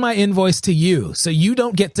don't send my invoice to you, so you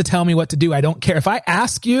don't get to tell me what to do. I don't care. If I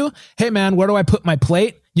ask you, hey, man, where do I put my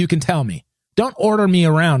plate? You can tell me. Don't order me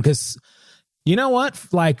around, because you know what?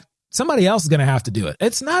 Like, somebody else is going to have to do it.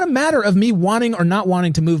 It's not a matter of me wanting or not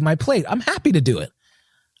wanting to move my plate. I'm happy to do it.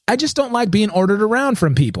 I just don't like being ordered around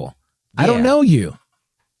from people. Yeah. I don't know you.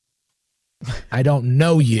 I don't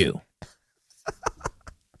know you.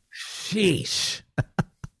 Sheesh.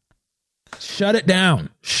 Shut it down.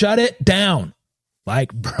 Shut it down.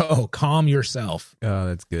 Like, bro, calm yourself. Oh,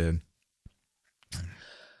 that's good.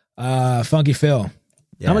 Funky Phil.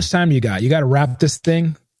 Yeah. How much time you got? You got to wrap this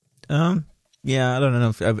thing? Yeah, I don't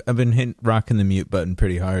know. I've been rocking the mute button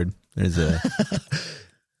pretty hard. There's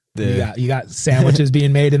you got sandwiches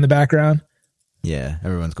being made in the background? Yeah,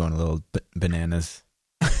 everyone's going a little bananas.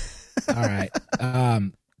 All right.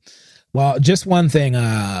 Well, just one thing.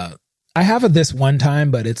 I have this one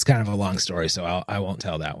time, but it's kind of a long story, so I won't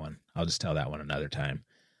tell that one. I'll just tell that one another time.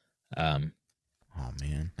 Oh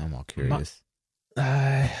man, I'm all curious.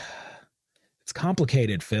 It's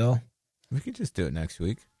complicated, Phil. We could just do it next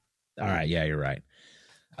week. All right. Yeah, you're right.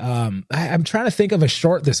 I'm trying to think of a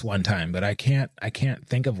short this one time, but I can't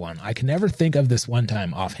think of one. I can never think of this one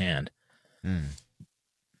time offhand.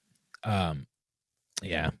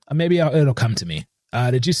 Yeah, maybe it'll come to me.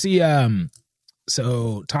 Did you see,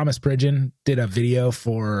 so Thomas Pridgeon did a video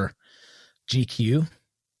for GQ.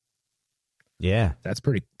 Yeah. That's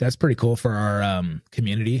pretty cool for our,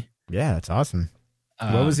 community. Yeah. That's awesome.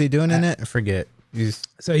 What was he doing in it? I forget.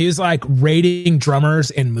 So he was like rating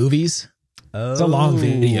drummers in movies. Oh. It's a long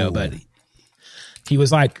video, but he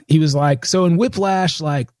was like, so in Whiplash,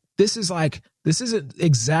 like, this isn't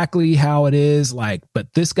exactly how it is, like,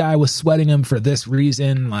 but this guy was sweating him for this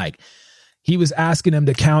reason. Like, he was asking him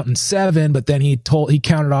to count in 7, but then he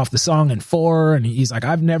counted off the song in 4. And he's like,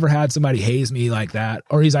 I've never had somebody haze me like that.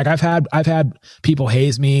 Or he's like, I've had people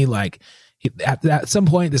haze me. Like, at some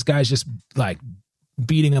point, this guy's just like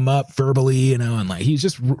beating him up verbally, you know, and like, he's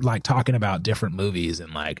just like talking about different movies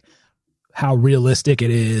and like how realistic it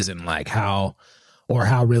is and like how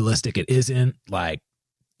realistic it isn't, like,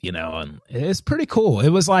 you know, and it's pretty cool. It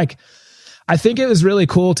was like, I think it was really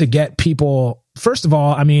cool to get people, first of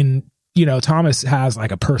all, I mean, you know, Thomas has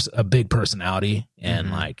like a big personality,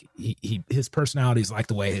 and like his personality is like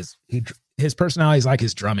the way his personality is like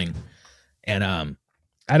his drumming. And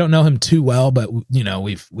I don't know him too well, but you know,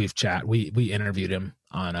 we've chat, we interviewed him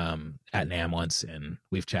on at NAMM once, and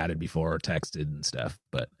we've chatted before, texted and stuff.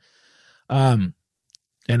 But and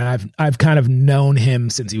I've kind of known him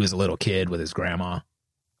since he was a little kid with his grandma,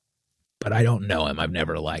 but I don't know him. I've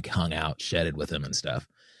never like hung out, shedded with him and stuff.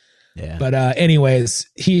 Yeah. But anyways,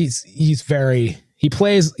 he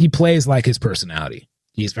plays like his personality.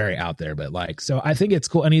 He's very out there, but like, so I think it's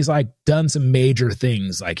cool. And he's like done some major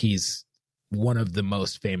things. Like, he's one of the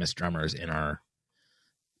most famous drummers in our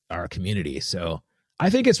community. So I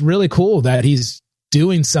think it's really cool that he's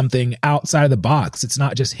doing something outside of the box. It's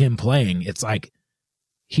not just him playing. It's like,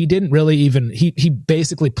 he didn't really even, he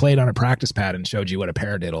basically played on a practice pad and showed you what a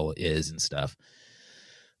paradiddle is and stuff,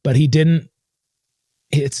 but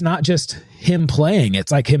it's not just him playing.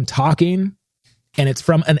 It's like him talking and it's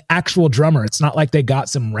from an actual drummer. It's not like they got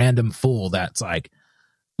some random fool that's like,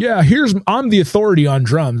 yeah, I'm the authority on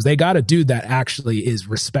drums. They got a dude that actually is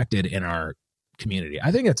respected in our community.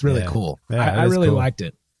 I think it's really cool. Yeah, I really liked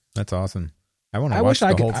it. That's awesome. I want to watch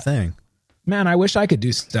the whole thing. Man, I wish I could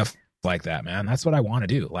do stuff like that, man. That's what I want to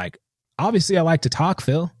do. Like, obviously I like to talk,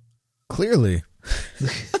 Phil. Clearly.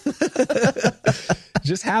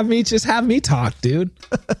 Just have me talk, dude.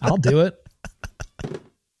 I'll do it.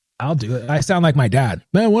 I sound like my dad.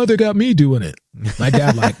 Man, why they got me doing it? My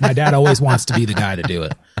dad always wants to be the guy to do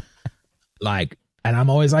it. Like, and I'm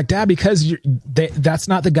always like, Dad, because that's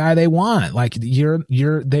not the guy they want. Like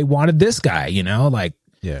they wanted this guy, you know, like,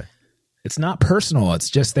 yeah, it's not personal. It's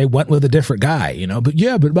just, they went with a different guy, you know,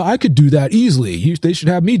 but I could do that easily. They should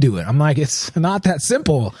have me do it. I'm like, it's not that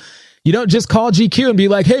simple. You don't just call GQ and be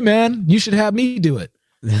like, hey man, you should have me do it.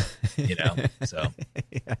 You know? So,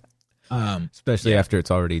 especially after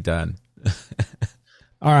it's already done.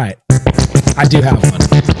 All right. I do have one.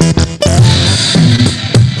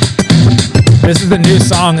 This is the new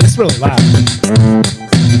song. It's really loud.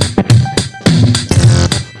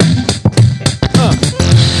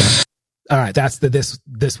 All right. That's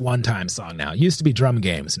this one time song now. It used to be Drum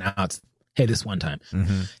Games. Now it's, hey, this one time.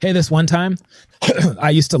 Mm-hmm. Hey, this one time.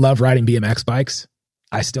 I used to love riding BMX bikes.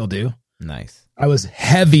 I still do. Nice. I was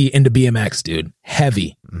heavy into BMX, dude.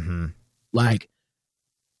 Heavy. Mm-hmm. Like,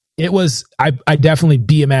 it was, I definitely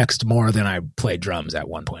BMX'd more than I played drums at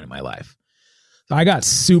one point in my life. So I got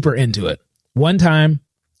super into it. One time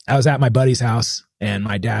I was at my buddy's house and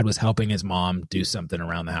my dad was helping his mom do something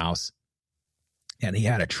around the house. And he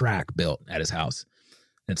had a track built at his house.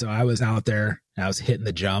 And so I was out there, I was hitting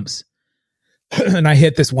the jumps and I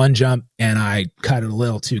hit this one jump and I cut it a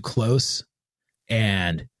little too close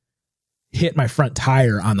and hit my front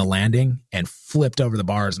tire on the landing and flipped over the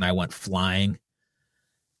bars and I went flying.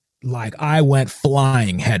 Like, I went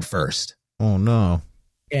flying head first. Oh no.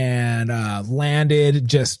 And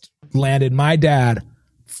landed. My dad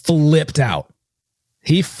flipped out.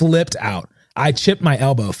 He flipped out. I chipped my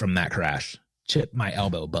elbow from that crash. Chipped my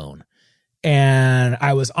elbow bone. And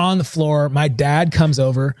I was on the floor. My dad comes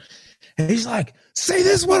over and he's like, say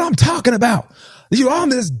this is what I'm talking about. You're on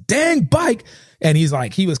this dang bike. And he's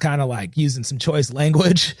like, he was kind of like using some choice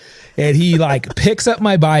language. And he like picks up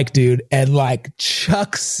my bike, dude, and like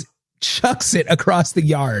chucks it across the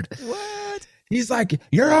yard. What? He's like,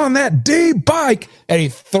 you're on that D bike. And he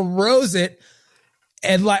throws it.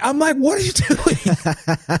 And like, I'm like, what are you doing?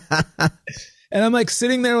 And I'm like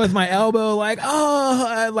sitting there with my elbow, like, oh,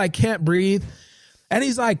 I like can't breathe. And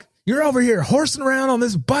he's like, you're over here horsing around on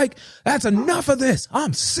this bike. That's enough of this.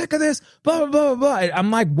 I'm sick of this. Blah, blah, blah, blah. I'm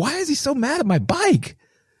like, why is he so mad at my bike?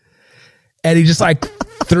 And he just like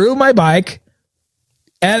threw my bike.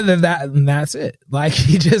 And then that's it. Like,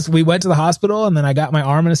 we went to the hospital and then I got my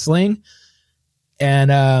arm in a sling.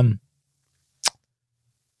 And,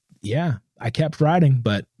 yeah, I kept riding,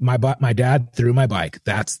 but my dad threw my bike.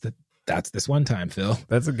 That's this one time, Phil.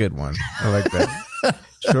 That's a good one. I like that.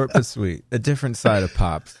 Short but sweet. A different side of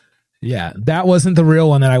Pops. Yeah, that wasn't the real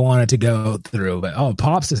one that I wanted to go through, but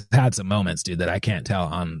Pops has had some moments, dude, that I can't tell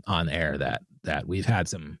on air that we've had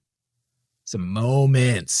some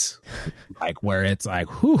moments like where it's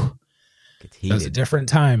like, whew, that was a different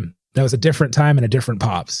time. That was a different time and a different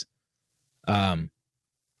Pops.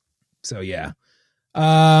 So yeah.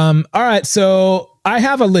 All right. So I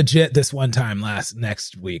have a legit this one time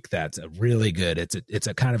next week. That's a really good. It's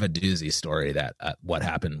a kind of a doozy story that what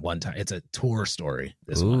happened one time. It's a tour story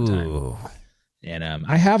this one time. And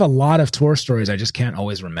I have a lot of tour stories. I just can't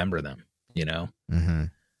always remember them, you know? Mm-hmm.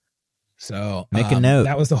 So make a note.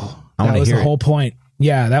 That was the whole point.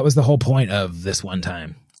 Yeah. That was the whole point of this one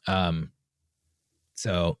time.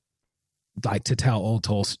 So like to tell old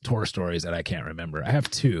tour stories that I can't remember. I have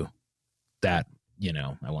two that, you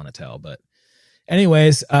know, I want to tell, but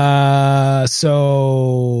anyways,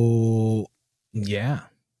 so yeah,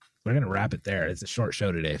 we're going to wrap it there. It's a short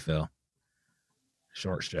show today, Phil.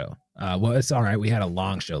 Short show. Well, it's all right. We had a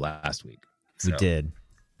long show last week. We did.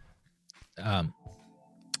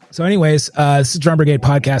 So anyways, this is Drum Brigade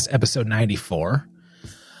Podcast, episode 94.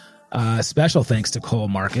 Special thanks to Cole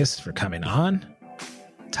Marcus for coming on,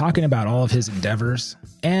 talking about all of his endeavors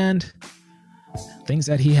and things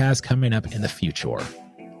that he has coming up in the future.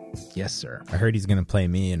 Yes, sir. I heard he's going to play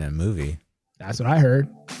me in a movie. That's what I heard.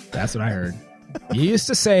 You used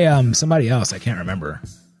to say somebody else. I can't remember.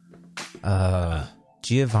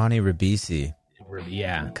 Giovanni Ribisi.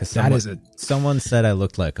 Yeah, because someone said I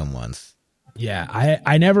looked like him once. Yeah,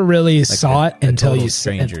 I never really saw it until you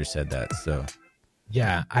stranger said that. So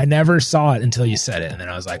yeah, I never saw it until you said it, and then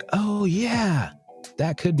I was like, oh yeah,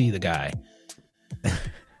 that could be the guy.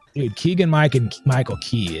 Dude, Keegan-Michael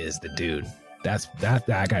Key is the dude.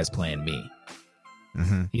 That guy's playing me.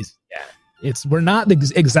 We're not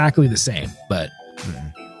exactly the same, but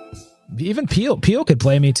even Peele could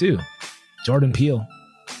play me too. Jordan Peele.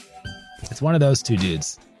 It's one of those two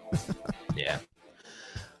dudes. Yeah.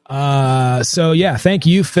 So yeah, thank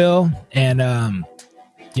you, Phil. And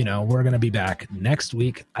we're gonna be back next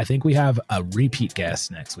week. I think we have a repeat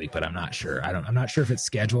guest next week, but I'm not sure. I'm not sure if it's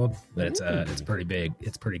scheduled, but it's pretty big.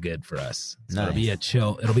 It's pretty good for us. So it'll be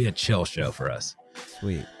a chill show for us.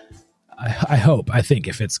 Sweet. I think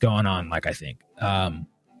if it's going on like I think. And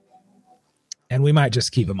we might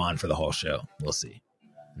just keep him on for the whole show. We'll see.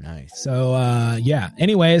 Nice. So,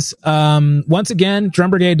 anyways, once again,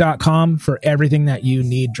 drumbrigade.com for everything that you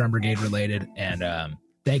need Drum Brigade related. And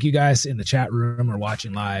thank you guys in the chat room or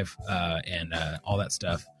watching live and all that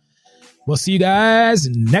stuff. We'll see you guys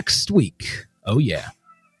next week. Oh, yeah.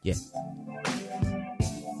 Yeah.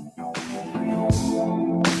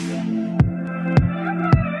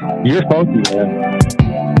 You're funky, man.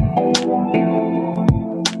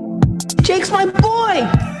 Jake's my boy!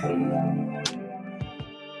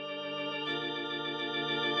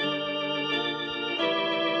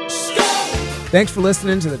 Thanks for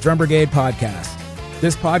listening to the Drum Brigade podcast.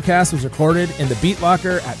 This podcast was recorded in the Beat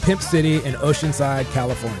Locker at Pimp City in Oceanside,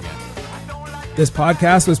 California. This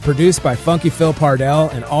podcast was produced by Funky Phil Pardell,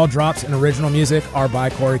 and all drops and original music are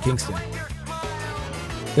by Corey Kingston.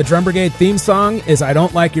 The Drum Brigade theme song is I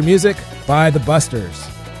Don't Like Your Music by The Busters.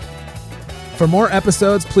 For more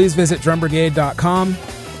episodes, please visit drumbrigade.com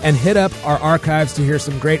and hit up our archives to hear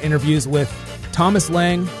some great interviews with Thomas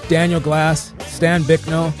Lang, Daniel Glass, Stan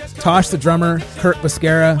Bicknell, Tosh the Drummer, Kurt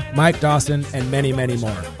Busquera, Mike Dawson, and many, many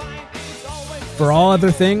more. For all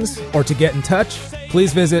other things, or to get in touch,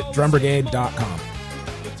 please visit drumbrigade.com.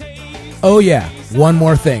 Oh yeah, one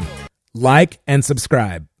more thing. Like and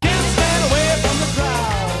subscribe.